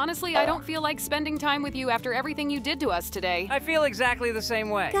now? Honestly, I don't feel like spending time with you after everything you did to us today. I feel exactly the same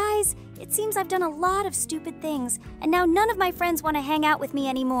way. Guys, it seems I've done a lot of stupid things, and now none of my friends want to hang out with me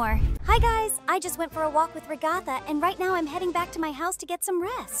anymore. Hi guys, I just went for a walk with Ragatha, and right now I'm heading back to my house to get some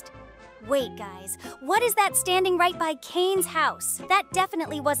rest. Wait, guys, what is that standing right by Caine's house? That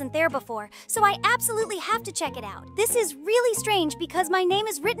definitely wasn't there before, so I absolutely have to check it out. This is really strange because my name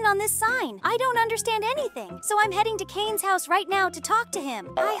is written on this sign. I don't understand anything, so I'm heading to Caine's house right now to talk to him.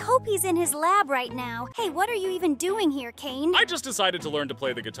 I hope he's in his lab right now. Hey, what are you even doing here, Caine? I just decided to learn to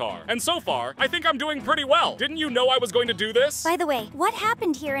play the guitar, and so far, I think I'm doing pretty well. Didn't you know I was going to do this? By the way, what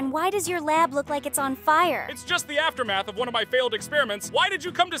happened here and why does your lab look like it's on fire? It's just the aftermath of one of my failed experiments. Why did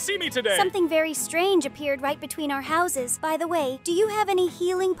you come to see me today? Something very strange appeared right between our houses. By the way, do you have any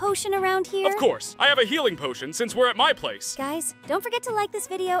healing potion around here? Of course. I have a healing potion since we're at my place. Guys, don't forget to like this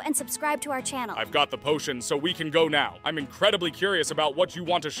video and subscribe to our channel. I've got the potion, so we can go now. I'm incredibly curious about what you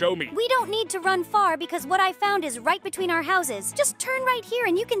want to show me. We don't need to run far because what I found is right between our houses. Just turn right here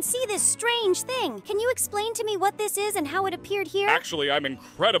and you can see this strange thing. Can you explain to me what this is and how it appeared here? Actually, I'm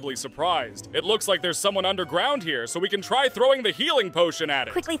incredibly surprised. It looks like there's someone underground here, so we can try throwing the healing potion at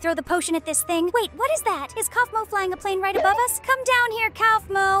it. Quickly throw the potion at this thing. Wait, what is that? Is Kaufmo flying a plane right above us? Come down here,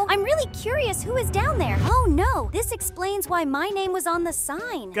 Kaufmo. I'm really curious who is down there. Oh no, this explains why my name was on the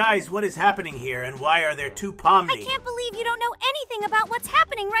sign. Guys, what is happening here and why are there two Pomni? I can't believe you don't know anything about what's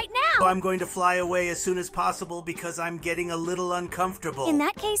happening right now. So I'm going to fly away as soon as possible because I'm getting a little uncomfortable. In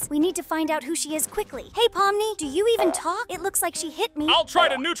that case, we need to find out who she is quickly. Hey, Pomni, do you even talk? It looks like she hit me. I'll try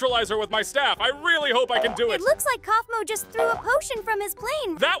to neutralize her with my staff. I really hope I can do it. It looks like Kaufmo just threw a potion from his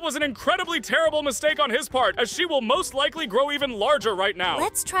plane. That was an incredibly terrible mistake on his part, as she will most likely grow even larger right now.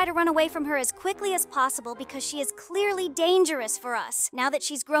 Let's try to run away from her as quickly as possible because she is clearly dangerous for us. Now that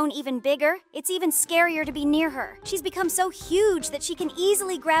she's grown even bigger, it's even scarier to be near her. She's become so huge that she can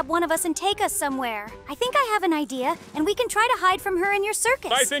easily grab one of us and take us somewhere. I think I have an idea, and we can try to hide from her in your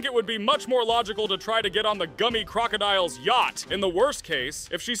circus. I think it would be much more logical to try to get on the Gummy Crocodile's yacht. In the worst case,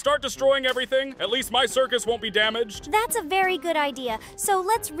 if she starts destroying everything, at least my circus won't be damaged. That's a very good idea. So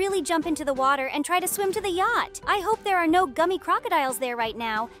let's really jump into the water and try to swim to the yacht. I hope there are no gummy crocodiles there right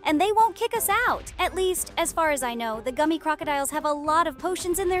now, and they won't kick us out. At least, as far as I know, the gummy crocodiles have a lot of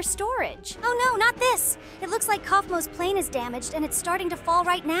potions in their storage. Oh no, not this! It looks like Kaufmo's plane is damaged and it's starting to fall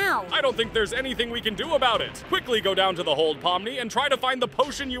right now. I don't think there's anything we can do about it. Quickly go down to the hold, Pomni, and try to find the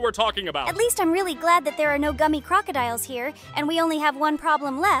potion you were talking about. At least I'm really glad that there are no gummy crocodiles here, and we only have one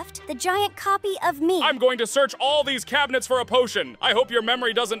problem left, the giant copy of me. I'm going to search all these cabinets for a potion. I hope your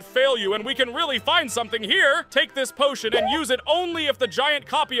memory doesn't fail you and we can really find something here. Take this potion and use it only if the giant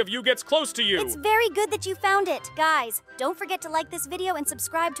copy copy of you gets close to you. It's very good that you found it. Guys, don't forget to like this video and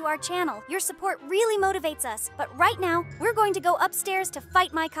subscribe to our channel. Your support really motivates us. But right now, we're going to go upstairs to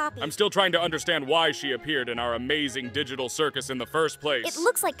fight my copy. I'm still trying to understand why she appeared in our amazing digital circus in the first place. It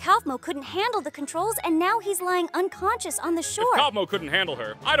looks like Kaufmo couldn't handle the controls, and now he's lying unconscious on the shore. If Kaufmo couldn't handle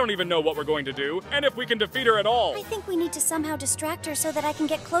her, I don't even know what we're going to do, and if we can defeat her at all. I think we need to somehow distract her so that I can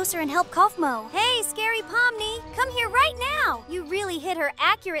get closer and help Kaufmo. Hey, Scary Pomni, come here right now. You really hit her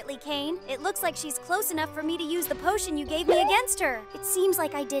accurately, Caine. It looks like she's close enough for me to use the potion you gave me against her. It seems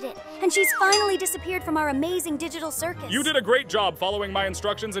like I did it, and she's finally disappeared from our amazing digital circus. You did a great job following my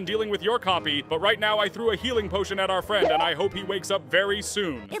instructions and dealing with your copy, but right now I threw a healing potion at our friend, and I hope he wakes up very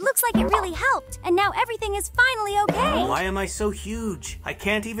soon. It looks like it really helped, and now everything is finally okay. Why am I so huge? I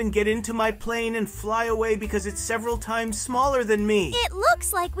can't even get into my plane and fly away because it's several times smaller than me. It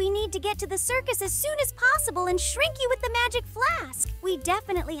looks like we need to get to the circus as soon as possible and shrink you with the magic flask. We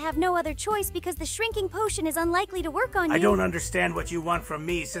definitely have no other choice because the shrinking potion is unlikely to work on you. I don't understand what you want from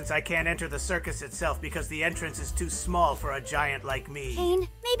me since I can't enter the circus itself because the entrance is too small for a giant like me. Caine,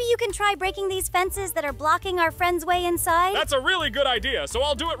 maybe you can try breaking these fences that are blocking our friend's way inside? That's a really good idea, so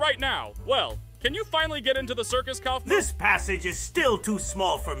I'll do it right now. Well, can you finally get into the circus, Kaufmo? This passage is still too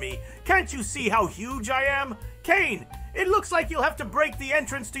small for me. Can't you see how huge I am? Caine, it looks like you'll have to break the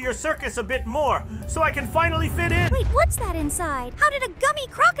entrance to your circus a bit more so I can finally fit in. Wait, what's that inside? How did a gummy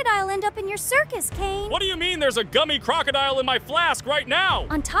crocodile end up in your circus, Caine? What do you mean there's a gummy crocodile in my flask right now?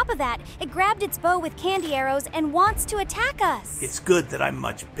 On top of that, it grabbed its bow with candy arrows and wants to attack us. It's good that I'm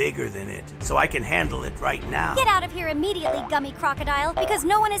much bigger than it, so I can handle it right now. Get out of here immediately, gummy crocodile, because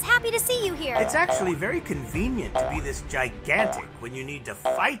no one is happy to see you here. It's actually very convenient to be this gigantic when you need to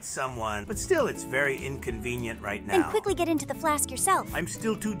fight someone, but still it's very inconvenient right now. Then quickly get into the flask yourself. I'm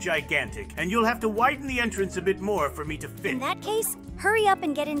still too gigantic, and you'll have to widen the entrance a bit more for me to fit. In that case, hurry up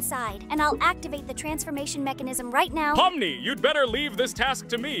and get inside, and I'll activate the transformation mechanism right now. Pomni, you'd better leave this task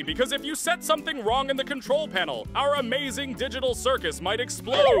to me, because if you set something wrong in the control panel, our amazing digital circus might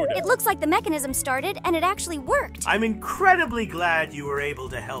explode. It looks like the mechanism started, and it actually worked. I'm incredibly glad you were able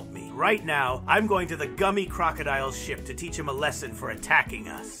to help me. Right now, I'm going to the gummy crocodile's ship to teach him a lesson for attacking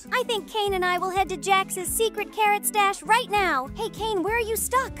us. I think Caine and I will head to Jax's secret carrot stash right now. Hey, Caine, where are you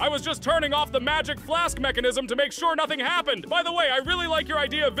stuck? I was just turning off the magic flask mechanism to make sure nothing happened. By the way, I really like your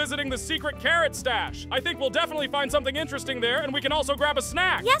idea of visiting the secret carrot stash. I think we'll definitely find something interesting there, and we can also grab a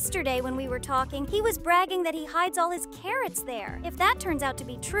snack. Yesterday, when we were talking, he was bragging that he hides all his carrots there. If that turns out to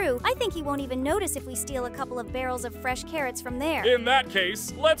be true, I think he won't even notice if we steal a couple of barrels of fresh carrots from there. In that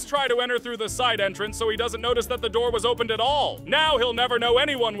case, let's try to enter through the side entrance so he doesn't notice that the door was opened at all. Now he'll never know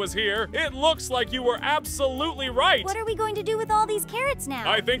anyone was here. It looks like you were absolutely right. What are we going to do with all these carrots now?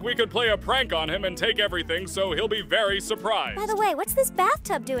 I think we could play a prank on him and take everything, so he'll be very surprised. By the way, what's this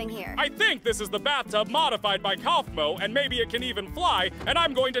bathtub doing here? I think this is the bathtub modified by Kaufmo, and maybe it can even fly, and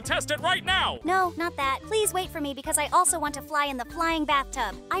I'm going to test it right now. No, not that. Please wait for me because I also want to fly in the flying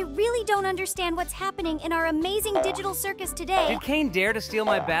bathtub. I really don't understand what's happening in our amazing digital circus today. Did Caine dare to steal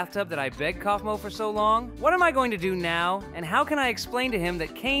my bathtub that I begged Kaufmo for so long? What am I going to do now? And how can I explain to him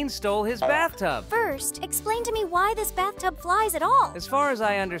that Caine stole his bathtub? First, explain to me why this bathtub flies at all. As far as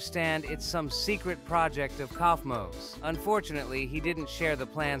I understand, it's some secret project of Kaufmo's. Unfortunately, he didn't share the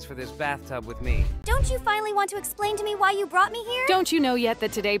plans for this bathtub with me. Don't you finally want to explain to me why you brought me here? Don't you know yet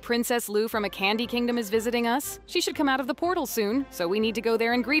that today Princess Lou from a Candy Kingdom is visiting us? She should come out of the portal soon, so we need to go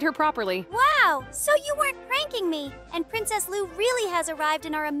there and greet her properly. Wow, so you weren't pranking me, and Princess Lou really has arrived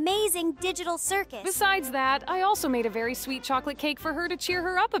in our amazing digital circus. Besides that, I also made a very sweet chocolate cake for her to cheer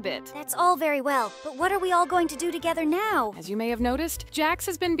her up a bit. That's all very well, but what are we all going to do together now? As you may have noticed, Jax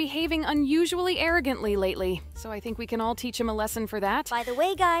has been behaving unusually arrogantly lately, so I think we can all teach him a lesson for that. By the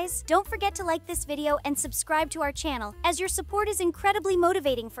way, guys, don't forget to like this video and subscribe to our channel, as your support is incredibly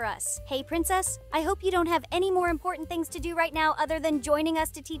motivating for us. Hey, Princess, I hope you don't have any more important things to do right now other than joining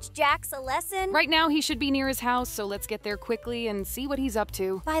us to teach Jax a lesson. Right now, he should be near his house, so let's get there quickly and see what he's up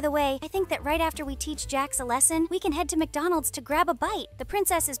to. By the way, I think that right after we teach Jax a lesson, we can head to McDonald's to grab a bite. The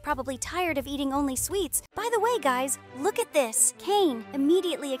princess is probably tired of eating only sweets. By the way, guys, look at this. Caine,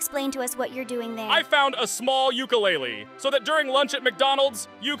 immediately explain to us what you're doing there. I found a small ukulele, so that during lunch at McDonald's,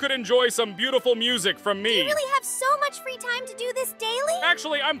 you could enjoy some beautiful music from me. Do you really have so much free time to do this daily?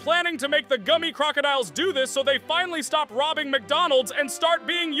 Actually, I'm planning to make the gummy crocodiles do this so they finally stop robbing McDonald's and start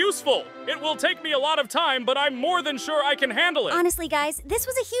being useful. It will take me a lot of time, but I'm more than sure I can handle it. Honestly, guys, this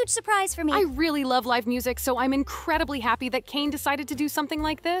was a huge surprise for me. I really love live music, so I'm incredibly happy that Caine decided to do something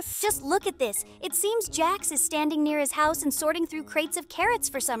like this. Just look at this. It seems Jax is standing near his house and sorting through crates of carrots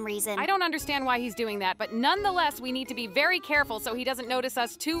for some reason. I don't understand why he's doing that, but nonetheless, we need to be very careful so he doesn't notice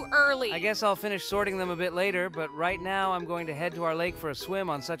us too early. I guess I'll finish sorting them a bit later, but right now I'm going to head to our lake for a swim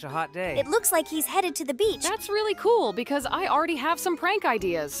on such a hot day. It looks like he's headed to the beach. That's really cool, because I already have some prank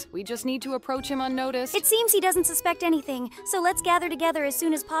ideas. We just need to approach him unnoticed. It seems he doesn't suspect anything, so let's gather together as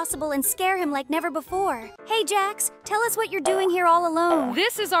soon as possible and scare him like never before. Hey Jax, tell us what you're doing here all alone.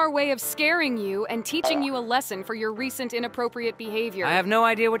 This is our way of scaring you and teaching you a lesson for your recent inappropriate behavior. I have no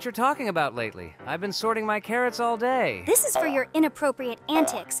idea what you're talking about lately. I've been sorting my carrots all day. This is for your inappropriate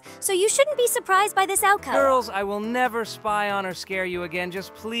antics, so you shouldn't be surprised by this outcome. Girls, I will never spy on or scare you again.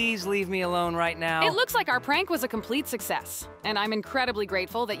 Just please leave me alone right now. It looks like our prank was a complete success, and I'm incredibly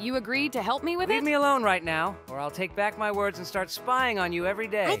grateful that you agreed to help me with it. Leave me alone right now, or I'll take back my words and start spying on you every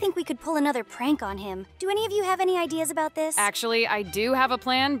day. I think we could pull another prank on him. Do any of you have any ideas about this? Actually, I do have a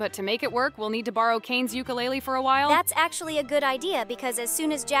plan, but to make it work, we'll need to borrow Caine's ukulele for a while. That's actually a good idea, because as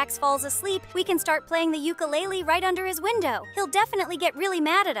soon as Jax falls asleep, we can start playing the ukulele right under his window. He'll definitely get really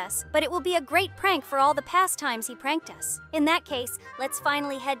mad at us, but it will be a great prank for all the past times he pranked us. In that case, let's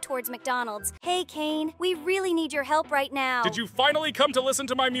finally head towards McDonald's. Hey Caine, we really need your help right now. Did you finally come to listen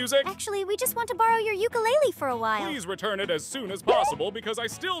to my music? Actually, we just want to borrow your ukulele for a while. Please return it as soon as possible because I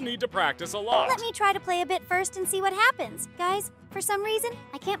still need to practice a lot. Let me try to play a bit first and see what happens. Guys, for some reason,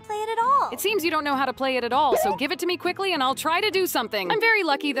 I can't play it at all. It seems you don't know how to play it at all, so give it to me quickly and I'll try to do something. I'm very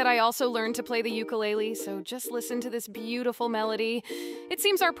lucky that I also learned to play the ukulele, so just listen to this beautiful melody. It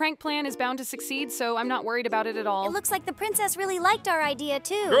seems our prank plan is bound to succeed, so I'm not worried about it at all. It looks like the princess really liked our idea,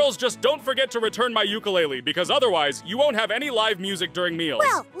 too. Girls, just don't forget to return my ukulele because otherwise you won't have any live music during meals.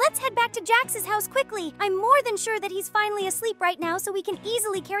 Well, let's head back to Jax's house quickly. I'm more than sure that he's finally asleep right now, so we can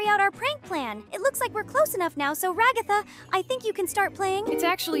easily carry out our prank plan. It looks like we're close enough now, so Ragatha, I think you can start playing. It's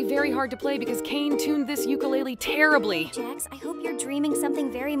actually very hard to play because Caine tuned this ukulele terribly. Jax, I hope you're dreaming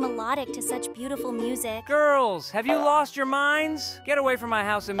something very melodic to such beautiful music. Girls, have you lost your minds? Get away from my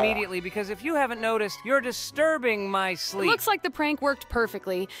house immediately because if you haven't noticed, you're disturbing my sleep. Looks like the prank worked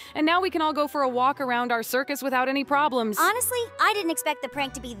perfectly, and now we can all go for a walk around our circus without any problems. Honestly, I didn't expect the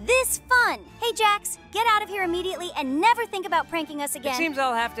prank to be this fun. Hey Jax, get out of here immediately and never think about pranking us again. It seems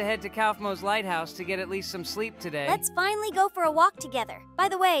I'll have to head to Kaufmo's lighthouse to get at least some sleep today. Let's finally go for a walk together. By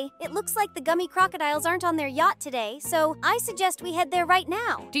the way, it looks like the gummy crocodiles aren't on their yacht today, so I suggest we head there right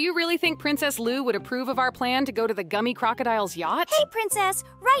now. Do you really think Princess Lou would approve of our plan to go to the Gummy Crocodile's yacht? Hey Princess,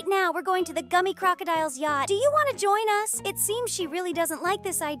 right now we're going to the Gummy Crocodile's yacht. Do you want to join us? It seems she really doesn't like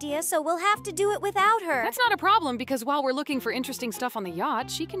this idea, so we'll have to do it without her. That's not a problem because while we're looking for interesting stuff on the yacht,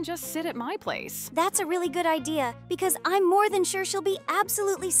 she can just sit at my place. That's a really good idea, because I'm more than sure she'll be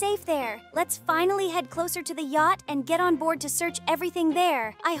absolutely safe there. Let's finally head closer to the yacht and get on board to search everything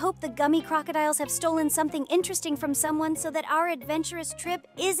there. I hope the gummy crocodiles have stolen something interesting from someone so that our adventurous trip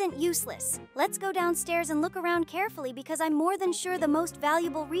isn't useless. Let's go downstairs and look around carefully because I'm more than sure the most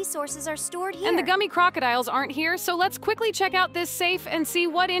valuable resources are stored here. And the gummy crocodiles aren't here, so let's quickly check out this safe and see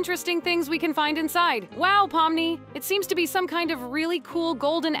what interesting things we can find inside. Wow, Pomni! It seems to be some kind of really cool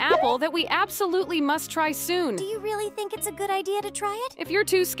golden apple that we absolutely must try soon. Do you really think it's a good idea to try it? If you're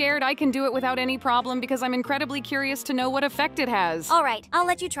too scared, I can do it without any problem because I'm incredibly curious to know what effect it has. All right, I'll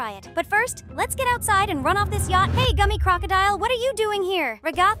let you try it. But first, let's get outside and run off this yacht. Hey, gummy crocodile, what are you doing here?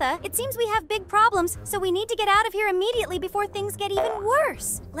 Ragatha, it seems we have big problems, so we need to get out of here immediately before things get even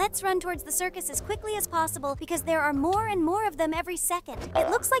worse. Let's run towards the circus as quickly as possible because there are more and more of them every second. It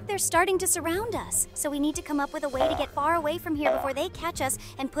looks like they're starting to surround us, so we need to come up with a way to get far away from here before they catch us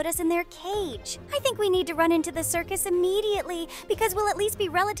and put us in their cage. I think we need to run into the circus immediately because we'll at least be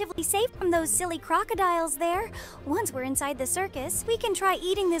relatively safe from those silly crocodiles there. Once we're inside the circus, we can try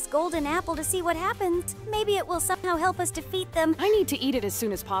eating this golden apple to see what happens. Maybe it will somehow help us defeat them. I need to eat it as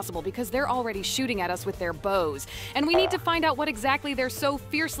soon as possible because they're already shooting at us with their bows, and we need to find out what exactly they're so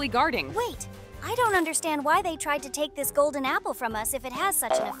fiercely guarding. Wait, I don't understand why they tried to take this golden apple from us if it has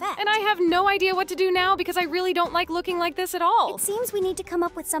such an effect. And I have no idea what to do now because I really don't like looking like this at all. It seems we need to come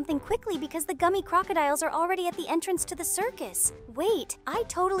up with something quickly because the gummy crocodiles are already at the entrance to the circus. Wait, I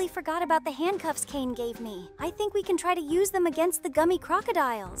totally forgot about the handcuffs Caine gave me. I think we can try to use them against the gummy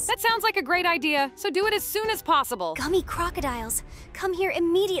crocodiles. That sounds like a great idea, so do it as soon as possible. Gummy crocodiles, come here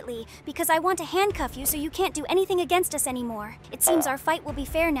immediately because I want to handcuff you so you can't do anything against us anymore. It seems our fight will be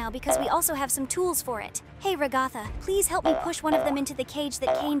fair now because we also have some tools for it. Hey Ragatha, please help me push one of them into the cage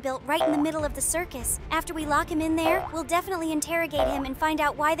that Caine built right in the middle of the circus. After we lock him in there, we'll definitely interrogate him and find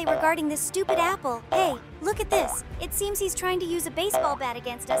out why they were guarding this stupid apple. Hey, look at this. It seems he's trying to use a baseball bat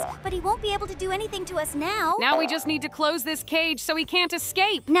against us, but he won't be able to do anything to us now. Now we just need to close this cage so he can't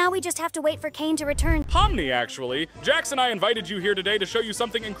escape. Now we just have to wait for Caine to return. Pomni, actually. Jax and I invited you here today to show you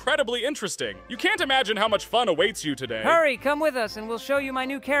something incredibly interesting. You can't imagine how much fun awaits you today. Hurry, come with us and we'll show you my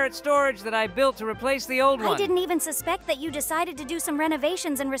new carrot storage that I built to replace the old one. I didn't even suspect that you decided to do some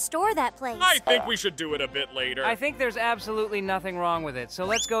renovations and restore that place. I think we should do it a bit later. I think there's absolutely nothing wrong with it, so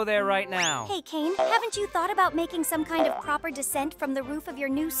let's go there right now. Hey, Caine, haven't you thought about making some kind of proper descent from the roof of your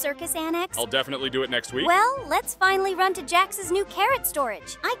new circus annex? I'll definitely do it next week. Well, let's finally run to Jax's new carrot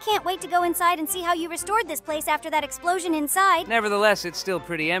storage. I can't wait to go inside and see how you restored this place after that explosion inside. Nevertheless, it's still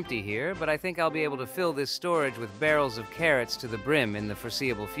pretty empty here, but I think I'll be able to fill this storage with barrels of carrots to the brim in the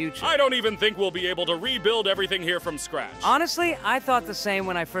foreseeable future. I don't even think we'll be able to rebuild everything here from scratch. Honestly, I thought the same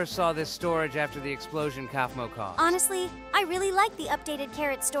when I first saw this storage after the explosion Kaufmo caused. Honestly, I really like the updated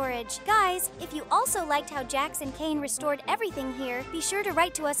carrot storage. Guys, if you also liked how Jax and Caine restored everything here, be sure to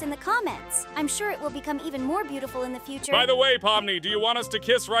write to us in the comments. I'm sure it will become even more beautiful in the future. By the way, Pomni, do you want us to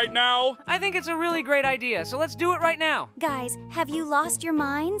kiss right now? I think it's a really great idea, so let's do it right now. Guys, have you lost your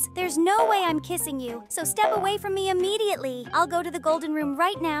minds? There's no way I'm kissing you, so step away from me immediately. I'll go to the golden room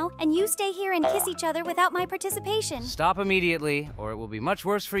right now, and you stay here and kiss each other without my participation. Stop immediately, or it will be much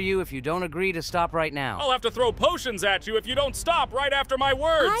worse for you if you don't agree to stop right now. I'll have to throw potions at you if you don't stop right after my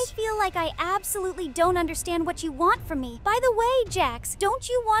words. I feel like I absolutely don't understand what you want from me. By the way, Jax, don't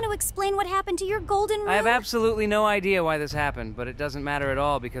you want to explain what happened to your golden room? I have absolutely no idea why this happened, but it doesn't matter at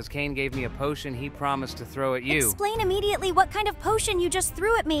all because Caine gave me a potion he promised to throw at you. Explain immediately what kind of potion you just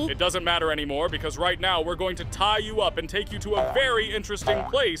threw at me. It doesn't matter anymore because right now we're going to tie you up and take you to a very interesting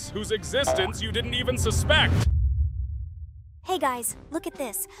place whose existence you didn't even suspect. Hey guys, look at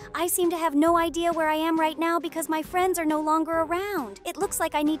this. I seem to have no idea where I am right now because my friends are no longer around. It looks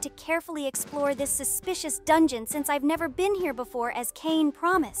like I need to carefully explore this suspicious dungeon since I've never been here before as Caine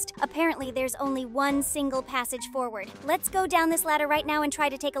promised. Apparently there's only one single passage forward. Let's go down this ladder right now and try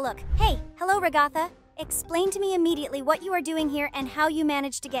to take a look. Hey, hello Ragatha. Explain to me immediately what you are doing here and how you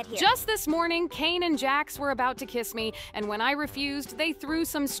managed to get here. Just this morning, Caine and Jax were about to kiss me, and when I refused, they threw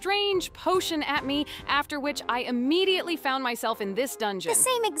some strange potion at me, after which I immediately found myself in this dungeon. The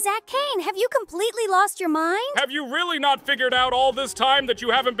same exact Caine! Have you completely lost your mind? Have you really not figured out all this time that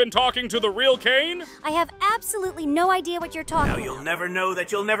you haven't been talking to the real Caine? I have absolutely no idea what you're talking about. Now you'll never know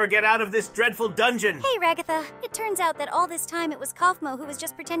that you'll never get out of this dreadful dungeon. Hey Ragatha, it turns out that all this time it was Kaufmo who was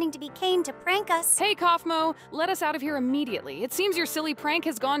just pretending to be Caine to prank us. Hey Kaufmo, let us out of here immediately. It seems your silly prank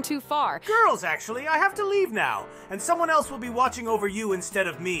has gone too far. Girls, actually, I have to leave now, and someone else will be watching over you instead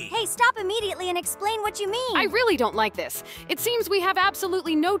of me. Hey, stop immediately and explain what you mean. I really don't like this. It seems we have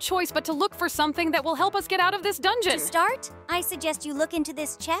absolutely no choice but to look for something that will help us get out of this dungeon. To start, I suggest you look into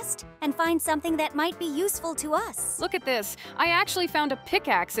this chest and find something that might be useful to us. Look at this. I actually found a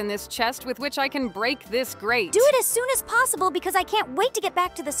pickaxe in this chest with which I can break this grate. Do it as soon as possible because I can't wait to get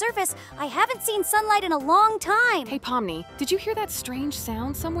back to the surface. I haven't seen sunlight in a long time. Hey Pomni, did you hear that strange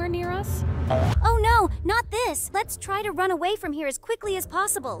sound somewhere near us? Oh no, not this. Let's try to run away from here as quickly as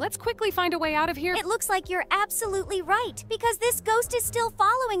possible. Let's quickly find a way out of here. It looks like you're absolutely right, because this ghost is still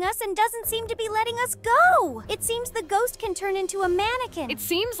following us and doesn't seem to be letting us go. It seems the ghost can turn into a mannequin. It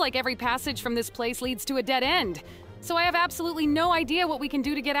seems like every passage from this place leads to a dead end. So I have absolutely no idea what we can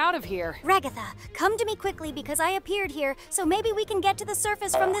do to get out of here. Ragatha, come to me quickly because I appeared here, so maybe we can get to the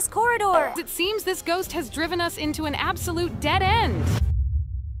surface from this corridor. It seems this ghost has driven us into an absolute dead end.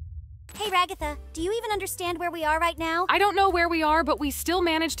 Hey Ragatha, do you even understand where we are right now? I don't know where we are, but we still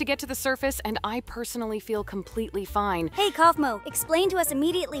managed to get to the surface, and I personally feel completely fine. Hey Kaufmo, explain to us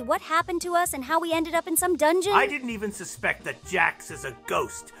immediately what happened to us and how we ended up in some dungeon. I didn't even suspect that Jax as a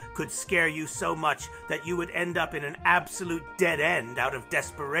ghost could scare you so much that you would end up in an absolute dead end out of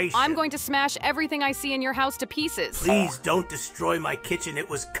desperation. I'm going to smash everything I see in your house to pieces. Please don't destroy my kitchen. It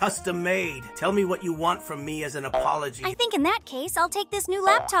was custom made. Tell me what you want from me as an apology. I think in that case, I'll take this new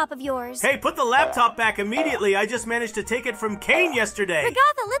laptop of yours. Hey, put the laptop back immediately. I just managed to take it from Caine yesterday.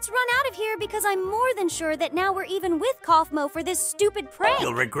 Ragatha, let's run out of here because I'm more than sure that now we're even with Kaufmo for this stupid prank.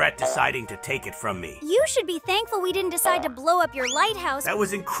 You'll regret deciding to take it from me. You should be thankful we didn't decide to blow up your lighthouse. That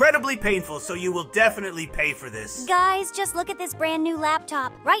was incredibly painful, so you will definitely pay for this. Guys, just look at this brand new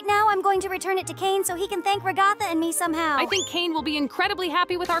laptop. Right now, I'm going to return it to Caine so he can thank Ragatha and me somehow. I think Caine will be incredibly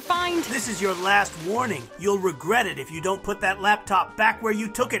happy with our find. This is your last warning. You'll regret it if you don't put that laptop back where you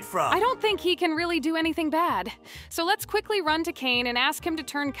took it from. I don't think he can really do anything bad. So let's quickly run to Caine and ask him to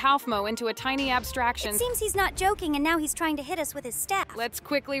turn Kaufmo into a tiny abstraction. It seems he's not joking and now he's trying to hit us with his staff. Let's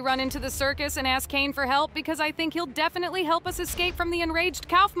quickly run into the circus and ask Caine for help because I think he'll definitely help us escape from the enraged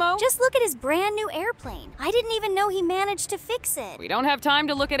Kaufmo. Just look at his brand new airplane. I didn't even know he managed to fix it. We don't have time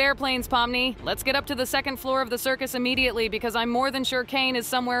to look at airplanes, Pomni. Let's get up to the second floor of the circus immediately because I'm more than sure Caine is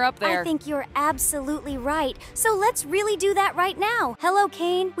somewhere up there. I think you're absolutely right. So let's really do that right now. Hello,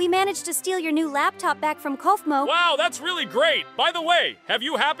 Caine. We managed to steal your new laptop back from Kaufmo. Wow, that's really great! By the way, have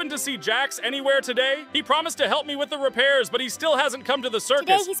you happened to see Jax anywhere today? He promised to help me with the repairs, but he still hasn't come to the circus.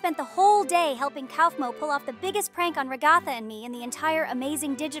 Today he spent the whole day helping Kaufmo pull off the biggest prank on Ragatha and me in the entire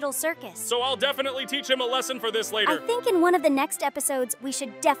Amazing Digital Circus. So I'll definitely teach him a lesson for this later. I think in one of the next episodes, we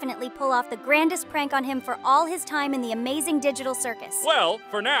should definitely pull off the grandest prank on him for all his time in the Amazing Digital Circus. Well,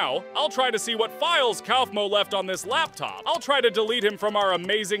 for now, I'll try to see what files Kaufmo left on this laptop. I'll try to delete him from our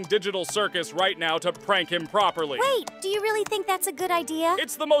Amazing Digital Circus right now to prank him properly. Wait, do you really think that's a good idea?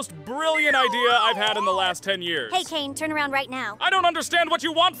 It's the most brilliant idea I've had in the last 10 years. Hey, Caine, turn around right now. I don't understand what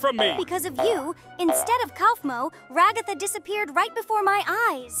you want from me. Because of you, instead of Kaufmo, Ragatha disappeared right before my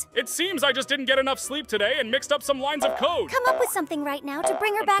eyes. It seems I just didn't get enough sleep today and mixed up some lines of code. Come up with something right now to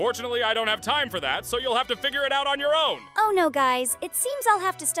bring her back. Unfortunately, I don't have time for that, so you'll have to figure it out on your own. Oh no, guys. It seems I'll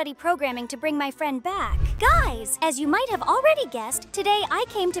have to study programming to bring my friend back. Guys, as you might have already guessed, today I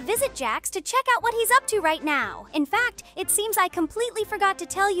came to visit Jax to check out what he's up to right now. In fact, it seems I completely forgot to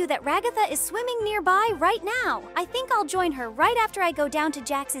tell you that Ragatha is swimming nearby right now. I think I'll join her right after I go down to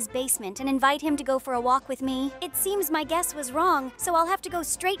Jax's basement and invite him to go for a walk with me. It seems my guess was wrong, so I'll have to go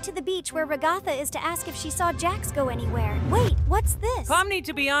straight to the beach where Ragatha is to ask if she saw Jax go anywhere. Wait, what's this? Pomni,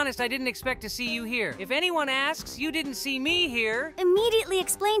 to be honest, I didn't expect to see you here. If anyone asks, you didn't see me here. Immediately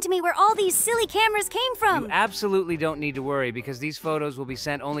explain to me where all these silly cameras came from. You absolutely don't need to worry because these photos will be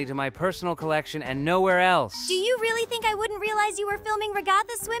sent only to my personal collection and nowhere else. Do you really think I wouldn't realize you were filming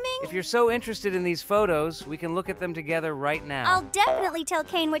Ragatha swimming? If you're so interested in these photos, we can look at them together right now. I'll definitely tell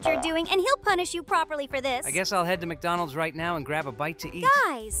Caine what you're doing, and he'll punish you properly for this. I guess I'll head to McDonald's right now and grab a bite to eat.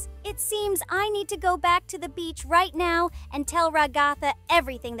 Guys, it seems I need to go back to the beach right now and tell Ragatha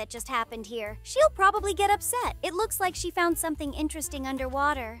everything that just happened here. She'll probably get upset. It looks like she found something interesting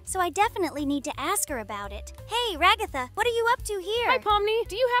underwater, so I definitely need to ask her about it. Hey, Ragatha, what are you up to here? Hi, Pomni.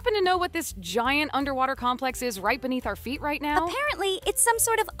 Do you happen to know what this giant underwater complex is right beneath our feet right now? Apparently, it's some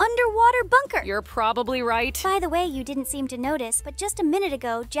sort of underwater bunker. You're probably right. By the way, you didn't seem to notice, but just a minute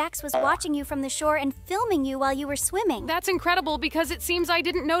ago, Jax was watching you from the shore and filming you while you were swimming. That's incredible because it seems I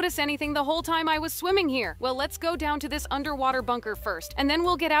didn't notice anything the whole time I was swimming here. Well, let's go down to this underwater bunker first, and then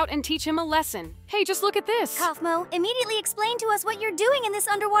we'll get out and teach him a lesson. Hey, just look at this. Kaufmo, immediately explain to us what you're doing in this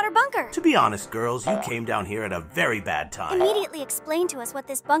underwater bunker. To be honest, girls, you came down here at a very bad time. Immediately explain to us what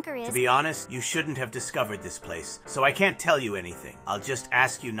this bunker is. To be honest, you shouldn't have discovered this place, so I can't tell you anything. I'll just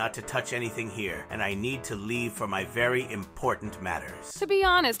ask you not to touch anything here, and I need to leave for my very important matters. To be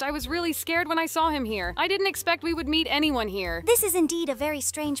honest, I was really scared when I saw him here. I didn't expect we would meet anyone here. This is indeed a very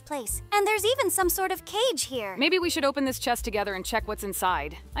strange place, and there's even some sort of cage here. Maybe we should open this chest together and check what's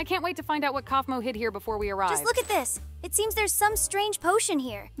inside. I can't wait to find out what Kaufmo hid here before we arrive. Just look at this. It seems there's some strange potion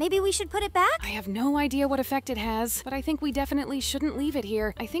here. Maybe we should put it back? I have no idea what effect it has, but I think we definitely shouldn't leave it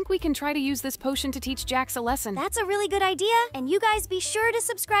here. I think we can try to use this potion to teach Jax a lesson. That's a really good idea, and you guys be sure to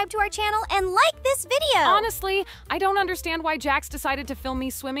subscribe to our channel and like this video! Honestly, I don't understand why Jax decided to film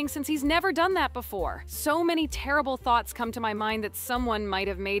me swimming since he's never done that before. So many terrible thoughts come to my mind that someone might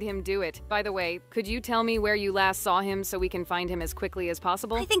have made him do it. By the way, could you tell me where you last saw him so we can find him as quickly as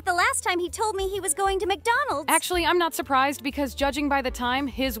possible? I think the last time he told me he was going to McDonald's. Actually, I'm not surprised because judging by the time,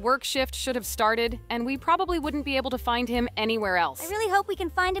 his work shift should have started, and we probably wouldn't be able to find him anywhere else. I really hope we can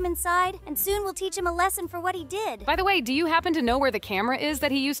find him inside, and soon we'll teach him a lesson for what he did. By the way, do you happen to know where the camera is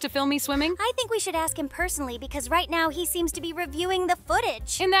that he used to film me swimming? I think we should ask him personally because right now he seems to be reviewing the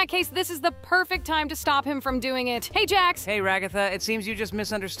footage. In that case, this is the perfect time to stop him from doing it. Hey, Jax! Hey, Ragatha, it seems you just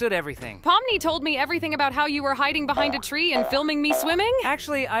misunderstood everything. Pomni told me everything about how you were hiding behind a tree and filming me swimming?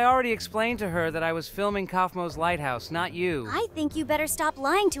 Actually, I already explained to her that I was filming Kaufmo's lighthouse, not you. I think you better stop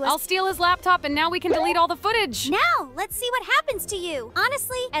lying to us. I'll steal his laptop and now we can delete all the footage. Now, let's see what happens to you.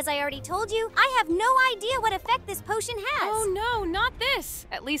 Honestly, as I already told you, I have no idea what effect this potion has. Oh no, not this.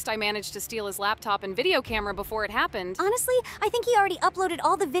 At least I managed to steal his laptop and video camera before it happened. Honestly, I think he already uploaded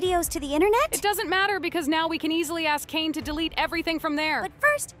all the videos to the internet. It doesn't matter because now we can easily ask Caine to delete everything from there. But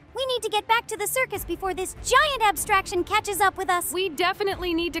first, we need to get back to the circus before this giant abstraction catches up with us. We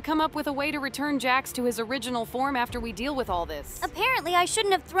definitely need to come up with a way to return Jax to his original form after after we deal with all this. Apparently, I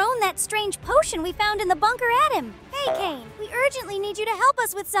shouldn't have thrown that strange potion we found in the bunker at him. Hey, Caine, we urgently need you to help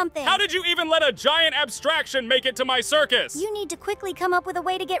us with something. How did you even let a giant abstraction make it to my circus? You need to quickly come up with a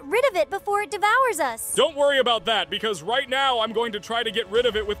way to get rid of it before it devours us. Don't worry about that, because right now I'm going to try to get rid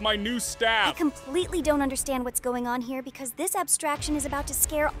of it with my new I staff. completely don't understand what's going on here because this abstraction is about to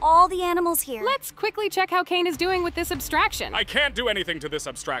scare all the animals here. Let's quickly check how Caine is doing with this abstraction. I can't do anything to this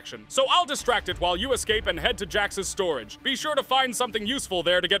abstraction, so I'll distract it while you escape and head to JAX's storage. Be sure to find something useful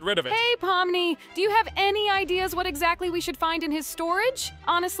there to get rid of it. Hey, Pomni, do you have any ideas what exactly we should find in his storage?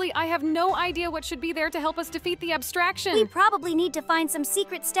 Honestly, I have no idea what should be there to help us defeat the abstraction. We probably need to find some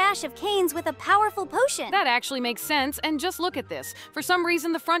secret stash of Caine's with a powerful potion. That actually makes sense, and just look at this. For some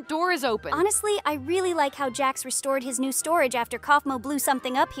reason, the front door is open. Honestly, I really like how JAX restored his new storage after Kaufmo blew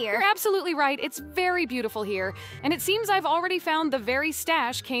something up here. You're absolutely right. It's very beautiful here. And it seems I've already found the very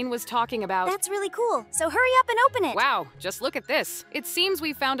stash Caine was talking about. That's really cool. So hurry up and open it. Wow, just look at this. It seems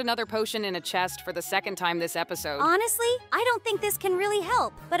we found another potion in a chest for the second time this episode. Honestly, I don't think this can really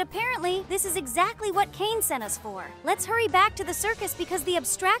help, but apparently this is exactly what Caine sent us for. Let's hurry back to the circus because the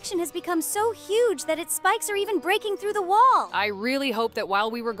abstraction has become so huge that its spikes are even breaking through the wall. I really hope that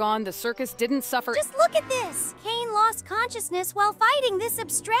while we were gone, the circus didn't suffer. Just look at this! Caine lost consciousness while fighting this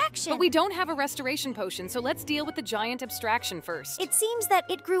abstraction. But we don't have a restoration potion, so let's deal with the giant abstraction first. It seems that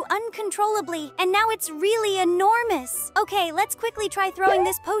it grew uncontrollably, and now it's really enormous. Okay, let's quickly try throwing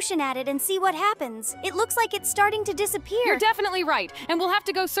this potion at it and see what happens. It looks like it's starting to disappear. You're definitely right, and we'll have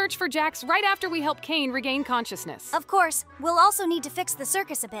to go search for JAX right after we help Caine regain consciousness. Of course, we'll also need to fix the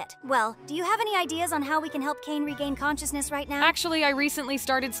circus a bit. Well, do you have any ideas on how we can help Caine regain consciousness right now? Actually, I recently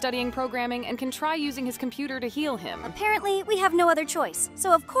started studying programming and can try using his computer to heal him. Apparently, we have no other choice,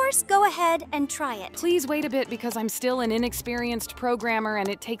 so of course, go ahead and try it. Please wait a bit because I'm still an inexperienced programmer and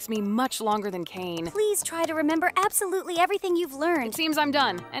it takes me much longer than Caine. Please try to remember absolutely everything you've learned. It seems I'm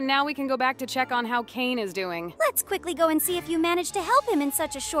done, and now we can go back to check on how Caine is doing. Let's quickly go and see if you managed to help him in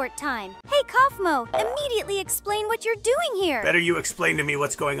such a short time. Hey, Kaufmo, immediately explain what you're doing here. Better you explain to me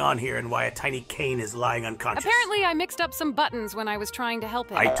what's going on here and why a tiny Caine is lying unconscious. Apparently, I mixed up some buttons when I was trying to help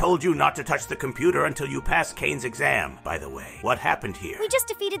him. I told you not to touch the computer until you passed Caine's exam, by the way. What happened here? We just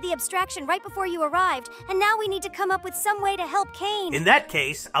defeated the abstraction right before you arrived, and now we need to come up with some way to help Caine. In that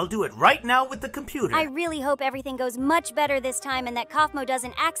case, I'll do it right now with the computer. I really hope everything goes much better this time and that Kaufmo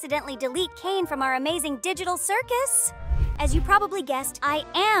doesn't accidentally delete Caine from our amazing digital circus. As you probably guessed, I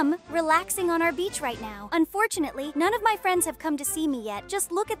am relaxing on our beach right now. Unfortunately, none of my friends have come to see me yet.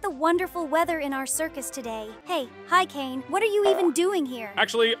 Just look at the wonderful weather in our circus today. Hey, hi Caine. What are you even doing here?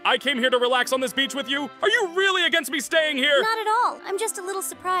 Actually, I came here to relax on this beach with you. Are you really against me staying here? Not at all. I'm just a little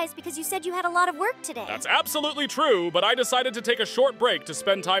surprised because you said you had a lot of work today. That's absolutely true, but I decided to take a short break to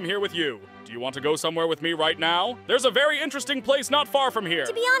spend time here with you. Do you want to go somewhere with me right now? There's a very interesting place not far from here.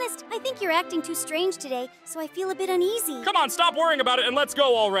 To be honest, I think you're acting too strange today, so I feel a bit uneasy. Come on, stop worrying about it and let's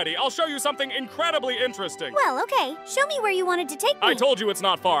go already. I'll show you something incredibly interesting. Well, okay. Show me where you wanted to take me. I told you it's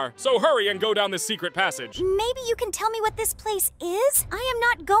not far, so hurry and go down this secret passage. Maybe you can tell me what this place is? I am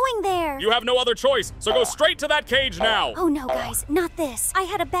not going there. You have no other choice, so go straight to that cage now. Oh no, guys, not this. I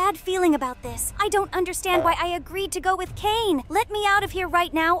had a bad feeling about this. I don't understand why I agreed to go with Caine. Let me out of here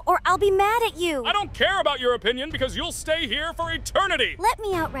right now, or I'll be mad at you. I don't care about your opinion because you'll stay here for eternity. Let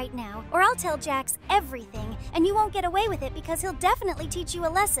me out right now, or I'll tell JAX everything, and you won't get away with it because he'll definitely teach you a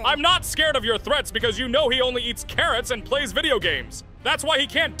lesson. I'm not scared of your threats because you know he only eats carrots and plays video games. That's why he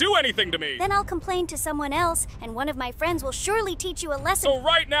can't do anything to me. Then I'll complain to someone else, and one of my friends will surely teach you a lesson. So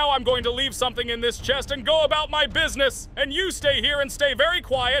right now I'm going to leave something in this chest and go about my business. And you stay here and stay very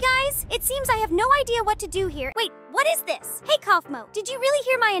quiet. Guys, it seems I have no idea what to do here. Wait, what is this? Hey, Kaufmo, did you really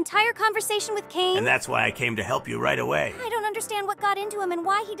hear my entire conversation with Caine? And that's why I came to help you right away. I don't understand what got into him and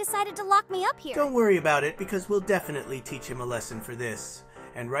why he decided to lock me up here. Don't worry about it, because we'll definitely teach him a lesson for this.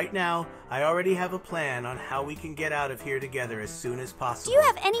 And right now, I already have a plan on how we can get out of here together as soon as possible. Do you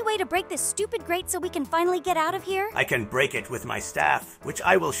have any way to break this stupid grate so we can finally get out of here? I can break it with my staff, which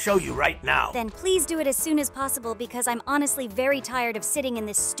I will show you right now. Then please do it as soon as possible because I'm honestly very tired of sitting in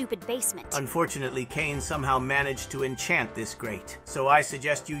this stupid basement. Unfortunately, Caine somehow managed to enchant this grate, so I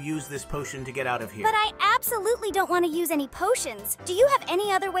suggest you use this potion to get out of here. But I absolutely don't want to use any potions. Do you have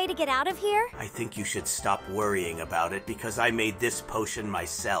any other way to get out of here? I think you should stop worrying about it because I made this potion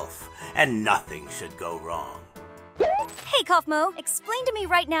myself, and nothing should go wrong. Hey, Kaufmo, explain to me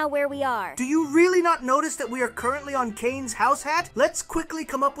right now where we are. Do you really not notice that we are currently on Caine's house hat? Let's quickly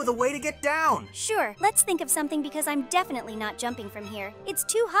come up with a way to get down. Sure, let's think of something because I'm definitely not jumping from here. It's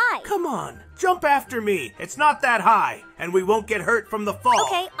too high. Come on, jump after me. It's not that high, and we won't get hurt from the fall.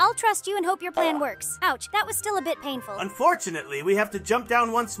 Okay, I'll trust you and hope your plan works. Ouch, that was still a bit painful. Unfortunately, we have to jump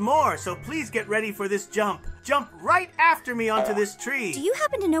down once more, so please get ready for this jump. Jump right after me onto this tree. Do you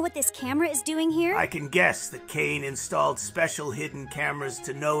happen to know what this camera is doing here? I can guess that Caine installed special hidden cameras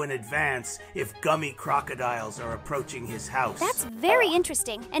to know in advance if gummy crocodiles are approaching his house. That's very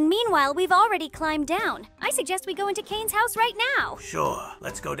interesting. And meanwhile, we've already climbed down. I suggest we go into Caine's house right now. Sure.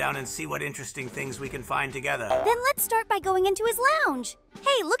 Let's go down and see what interesting things we can find together. Then let's start by going into his lounge.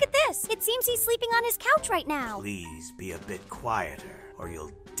 Hey, look at this. It seems he's sleeping on his couch right now. Please be a bit quieter, or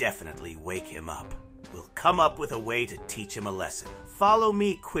you'll definitely wake him up. We'll come up with a way to teach him a lesson. Follow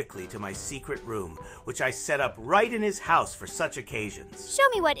me quickly to my secret room, which I set up right in his house for such occasions. Show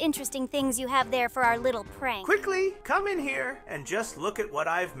me what interesting things you have there for our little prank. Quickly, come in here and just look at what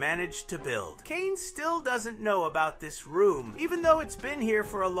I've managed to build. Caine still doesn't know about this room, even though it's been here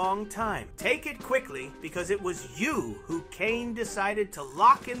for a long time. Take it quickly, because it was you who Caine decided to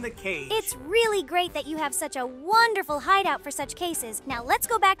lock in the cage. It's really great that you have such a wonderful hideout for such cases. Now let's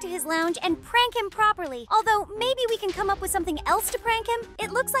go back to his lounge and prank him properly. Although, maybe we can come up with something else to prank him?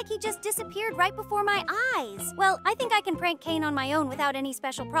 It looks like he just disappeared right before my eyes. Well, I think I can prank Caine on my own without any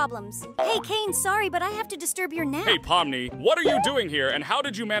special problems. Hey, Caine, sorry, but I have to disturb your nap. Hey, Pomni, what are you doing here, and how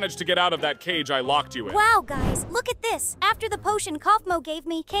did you manage to get out of that cage I locked you in? Wow, guys, look at this. After the potion Kaufmo gave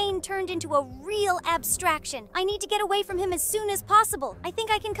me, Caine turned into a real abstraction. I need to get away from him as soon as possible. I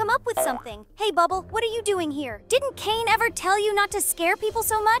think I can come up with something. Hey, Bubble, what are you doing here? Didn't Caine ever tell you not to scare people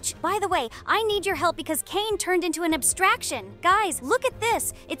so much? By the way, I need your help because Caine turned into an abstraction. Guys, look at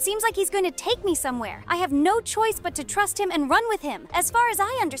this. It seems like he's going to take me somewhere. I have no choice but to trust him and run with him. As far as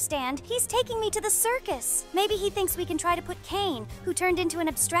I understand, he's taking me to the circus. Maybe he thinks we can try to put Caine, who turned into an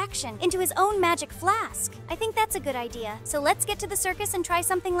abstraction, into his own magic flask. I think that's a good idea. So let's get to the circus and try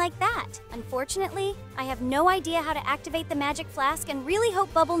something like that. Unfortunately, I have no idea how to activate the magic flask and really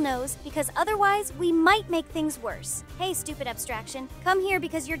hope Bubble knows, because otherwise we might make things worse. Hey, stupid abstraction, come here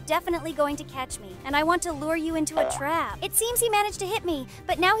because you're definitely going to catch me, and I want to lure you into a trap. It seems he managed to hit me,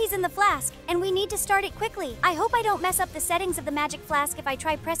 but now he's in the flask, and we need to start it quickly. I hope I don't mess up the settings of the magic flask if I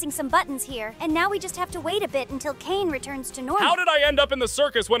try pressing some buttons here, and now we just have to wait a bit until Caine returns to normal. How did I end up in the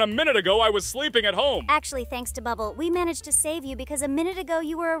circus when a minute ago I was sleeping at home? Actually, thanks to Bubble, we managed to save you because a minute ago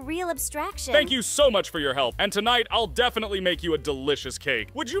you were a real abstraction. Thank you so much for your help, and tonight I'll definitely make you a delicious cake.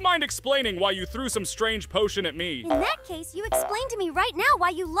 Would you mind explaining why you threw some strange potion at me? In that case, you explain to me right now why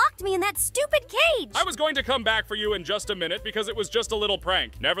you locked me in that stupid cage! I was going to come back for you in just a minute because it was just a little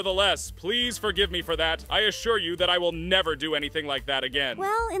prank. Nevertheless, please forgive me for that. I assure you that I will never do anything like that again.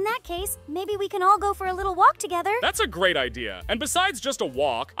 Well, in that case, maybe we can all go for a little walk together. That's a great idea. And besides just a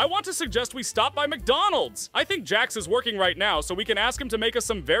walk, I want to suggest we stop by McDonald's. I think Jax is working right now, so we can ask him to make us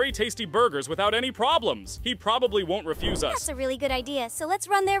some very tasty burgers without any problems. He probably won't refuse us. That's a really good idea, so let's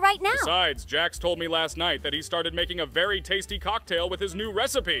run there right now. Besides, Jax told me last night that he started making a very tasty cocktail with his new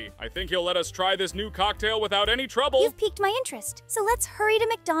recipe. I think he'll let us try this new cocktail without any trouble. You've piqued my interest, so let's hurry to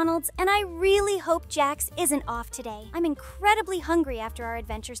McDonald's, and I really hope Jax isn't off today. I'm incredibly hungry after our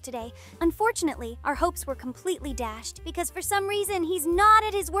adventures today. Unfortunately, our hopes were completely dashed because for some reason he's not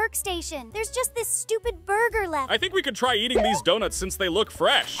at his workstation. There's just this stupid burger left. I think we could try eating these donuts since they look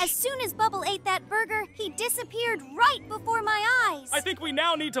fresh. As soon as Bubble ate that burger, he disappeared right before my eyes. I think we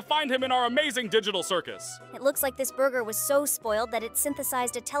now need to find him in our amazing digital circus. It looks like this burger was so spoiled that it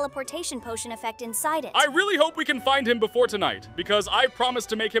synthesized a teleportation potion effect inside it. I really hope we can find him before tonight, because I promise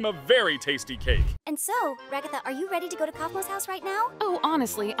to make him a very tasty cake. And so, Ragatha, are you ready to go to Kaufmo's house right now? Oh,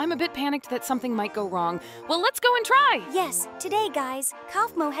 honestly, I'm a bit panicked that something might go wrong. Well, let's go and try! Yes, today, guys,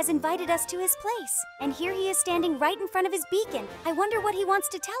 Kaufmo has invited us to his place. And here he is standing right in front of his beacon. I wonder what he wants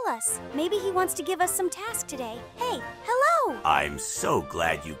to tell us. Maybe he wants to give us some task today. Hey, hello! I'm so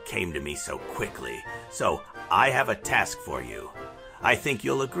glad you came to me so quickly. So, I have a task for you. I think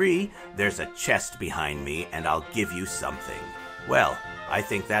you'll agree there's a chest behind me and I'll give you something. Well, I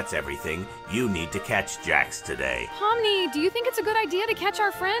think that's everything. You need to catch Jax today. Pomni, do you think it's a good idea to catch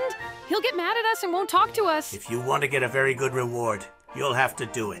our friend? He'll get mad at us and won't talk to us. If you want to get a very good reward, you'll have to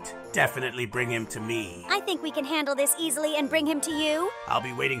do it. Definitely bring him to me. I think we can handle this easily and bring him to you. I'll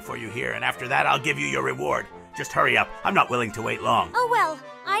be waiting for you here, and after that, I'll give you your reward. Just hurry up. I'm not willing to wait long. Oh well,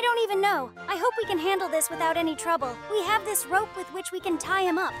 I don't don't even know. I hope we can handle this without any trouble. We have this rope with which we can tie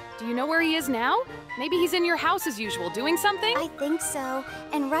him up. Do you know where he is now? Maybe he's in your house as usual, doing something? I think so.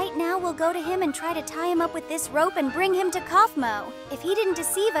 And right now we'll go to him and try to tie him up with this rope and bring him to Kaufmo. If he didn't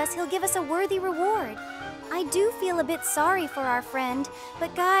deceive us, he'll give us a worthy reward. I do feel a bit sorry for our friend,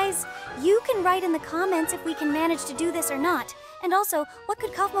 but guys, you can write in the comments if we can manage to do this or not. And also, what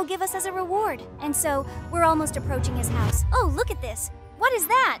could Kaufmo give us as a reward? And so, we're almost approaching his house. Oh, look at this. What is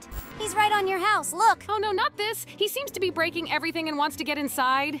that? He's right on your house, look. Oh no, not this. He seems to be breaking everything and wants to get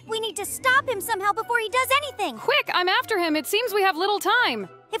inside. We need to stop him somehow before he does anything. Quick, I'm after him. It seems we have little time.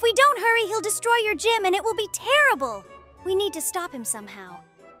 If we don't hurry, he'll destroy your gym and it will be terrible. We need to stop him somehow.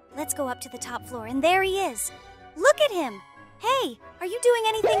 Let's go up to the top floor, and there he is. Look at him. Hey, are you doing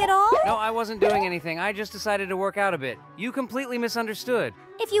anything at all? No, I wasn't doing anything. I just decided to work out a bit. You completely misunderstood.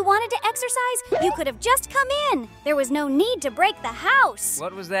 If you wanted to exercise, you could have just come in. There was no need to break the house.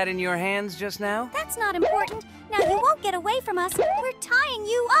 What was that in your hands just now? That's not important. Now you won't get away from us. We're tying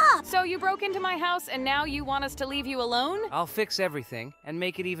you up. So you broke into my house and now you want us to leave you alone? I'll fix everything and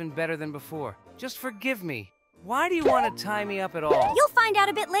make it even better than before. Just forgive me. Why do you want to tie me up at all? You'll find out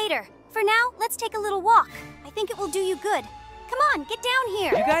a bit later. For now, let's take a little walk. I think it will do you good. Come on, get down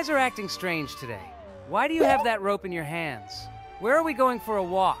here. You guys are acting strange today. Why do you have that rope in your hands? Where are we going for a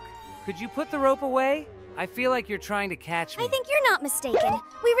walk? Could you put the rope away? I feel like you're trying to catch me. I think you're not mistaken.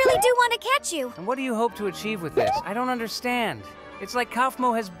 We really do want to catch you. And what do you hope to achieve with this? I don't understand. It's like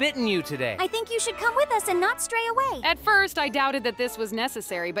Kaufmo has bitten you today. I think you should come with us and not stray away. At first, I doubted that this was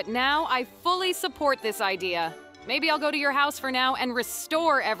necessary, but now I fully support this idea. Maybe I'll go to your house for now and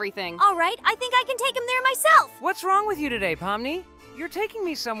restore everything. All right, I think I can take him there myself. What's wrong with you today, Pomni? You're taking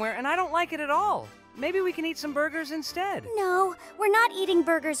me somewhere and I don't like it at all. Maybe we can eat some burgers instead. No, we're not eating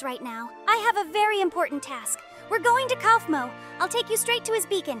burgers right now. I have a very important task. We're going to Kaufmo. I'll take you straight to his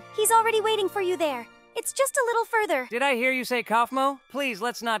beacon. He's already waiting for you there. It's just a little further. Did I hear you say Kaufmo? Please,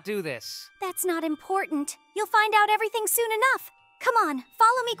 let's not do this. That's not important. You'll find out everything soon enough. Come on,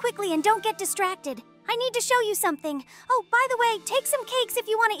 follow me quickly and don't get distracted. I need to show you something. Oh, by the way, take some cakes if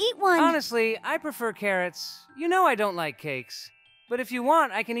you want to eat one. Honestly, I prefer carrots. You know I don't like cakes. But if you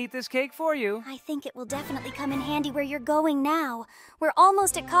want, I can eat this cake for you. I think it will definitely come in handy where you're going now. We're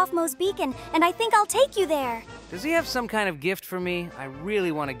almost at Kaufmo's beacon, and I think I'll take you there. Does he have some kind of gift for me? I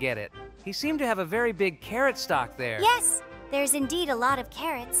really want to get it. He seemed to have a very big carrot stock there. Yes, there's indeed a lot of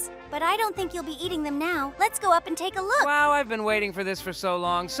carrots. But I don't think you'll be eating them now. Let's go up and take a look. Wow, I've been waiting for this for so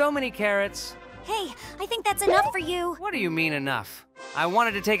long. So many carrots. Hey, I think that's enough for you. What do you mean enough? I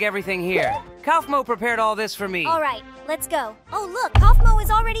wanted to take everything here. Kaufmo prepared all this for me. All right, let's go. Oh, look, Kaufmo is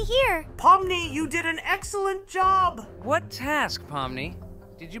already here. Pomni, you did an excellent job. What task, Pomni?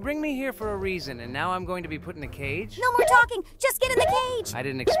 Did you bring me here for a reason, and now I'm going to be put in a cage? No more talking. Just get in the cage. I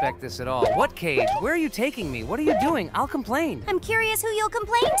didn't expect this at all. What cage? Where are you taking me? What are you doing? I'll complain. I'm curious who you'll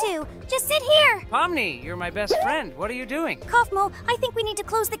complain to. Just sit here. Pomni, you're my best friend. What are you doing? Kaufmo, I think we need to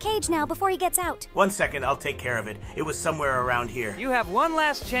close the cage now before he gets out. 1 second, I'll take care of it. It was somewhere around here. You have one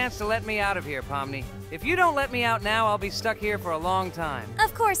last chance to let me out of here, Pomni. If you don't let me out now, I'll be stuck here for a long time.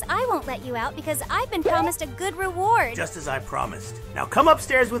 Of course, I won't let you out because I've been promised a good reward. Just as I promised. Now come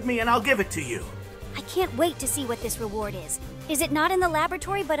upstairs with me and I'll give it to you. I can't wait to see what this reward is. Is it not in the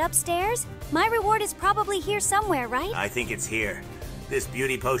laboratory but upstairs? My reward is probably here somewhere, right? I think it's here. This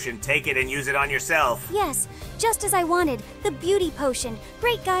beauty potion, take it and use it on yourself. Yes, just as I wanted. The beauty potion.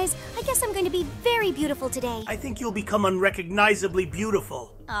 Great, guys. I guess I'm going to be very beautiful today. I think you'll become unrecognizably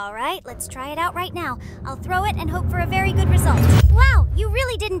beautiful. All right, let's try it out right now. I'll throw it and hope for a very good result. Wow, you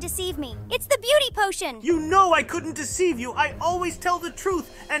really didn't deceive me. It's the beauty potion. You know I couldn't deceive you. I always tell the truth.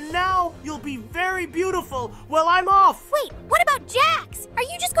 And now you'll be very beautiful. Well, I'm off. Wait, what about Jax? Are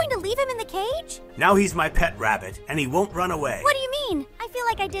you just going to leave him in the cage? Now he's my pet rabbit, and he won't run away. What do you mean? I feel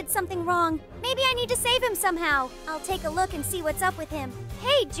like I did something wrong. Maybe I need to save him somehow. I'll take a look and see what's up with him.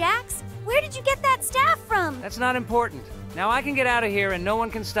 Hey, Jax, where did you get that staff from? That's not important. Now I can get out of here and no one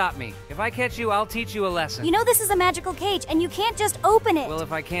can stop me. If I catch you, I'll teach you a lesson. You know this is a magical cage and you can't just open it. Well,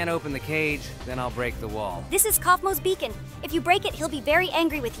 if I can't open the cage, then I'll break the wall. This is Kaufmo's beacon. If you break it, he'll be very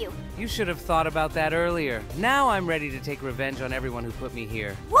angry with you. You should have thought about that earlier. Now I'm ready to take revenge on everyone who put me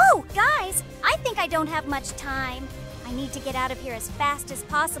here. Whoa, guys! I think I don't have much time. I need to get out of here as fast as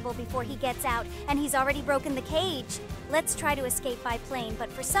possible before he gets out, and he's already broken the cage. Let's try to escape by plane, but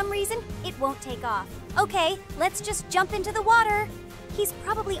for some reason, it won't take off. Okay, let's just jump into the water. He's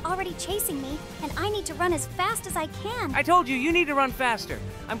probably already chasing me, and I need to run as fast as I can. I told you, you need to run faster.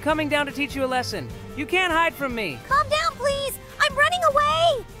 I'm coming down to teach you a lesson. You can't hide from me. Calm down, please. I'm running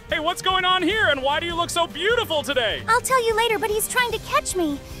away! Hey, what's going on here, and why do you look so beautiful today? I'll tell you later, but he's trying to catch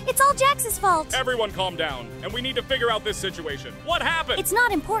me. It's all Jax's fault. Everyone calm down, and we need to figure out this situation. What happened? It's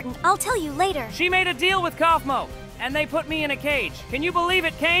not important. I'll tell you later. She made a deal with Kaufmo, and they put me in a cage. Can you believe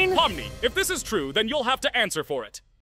it, Caine? Pomni, if this is true, then you'll have to answer for it.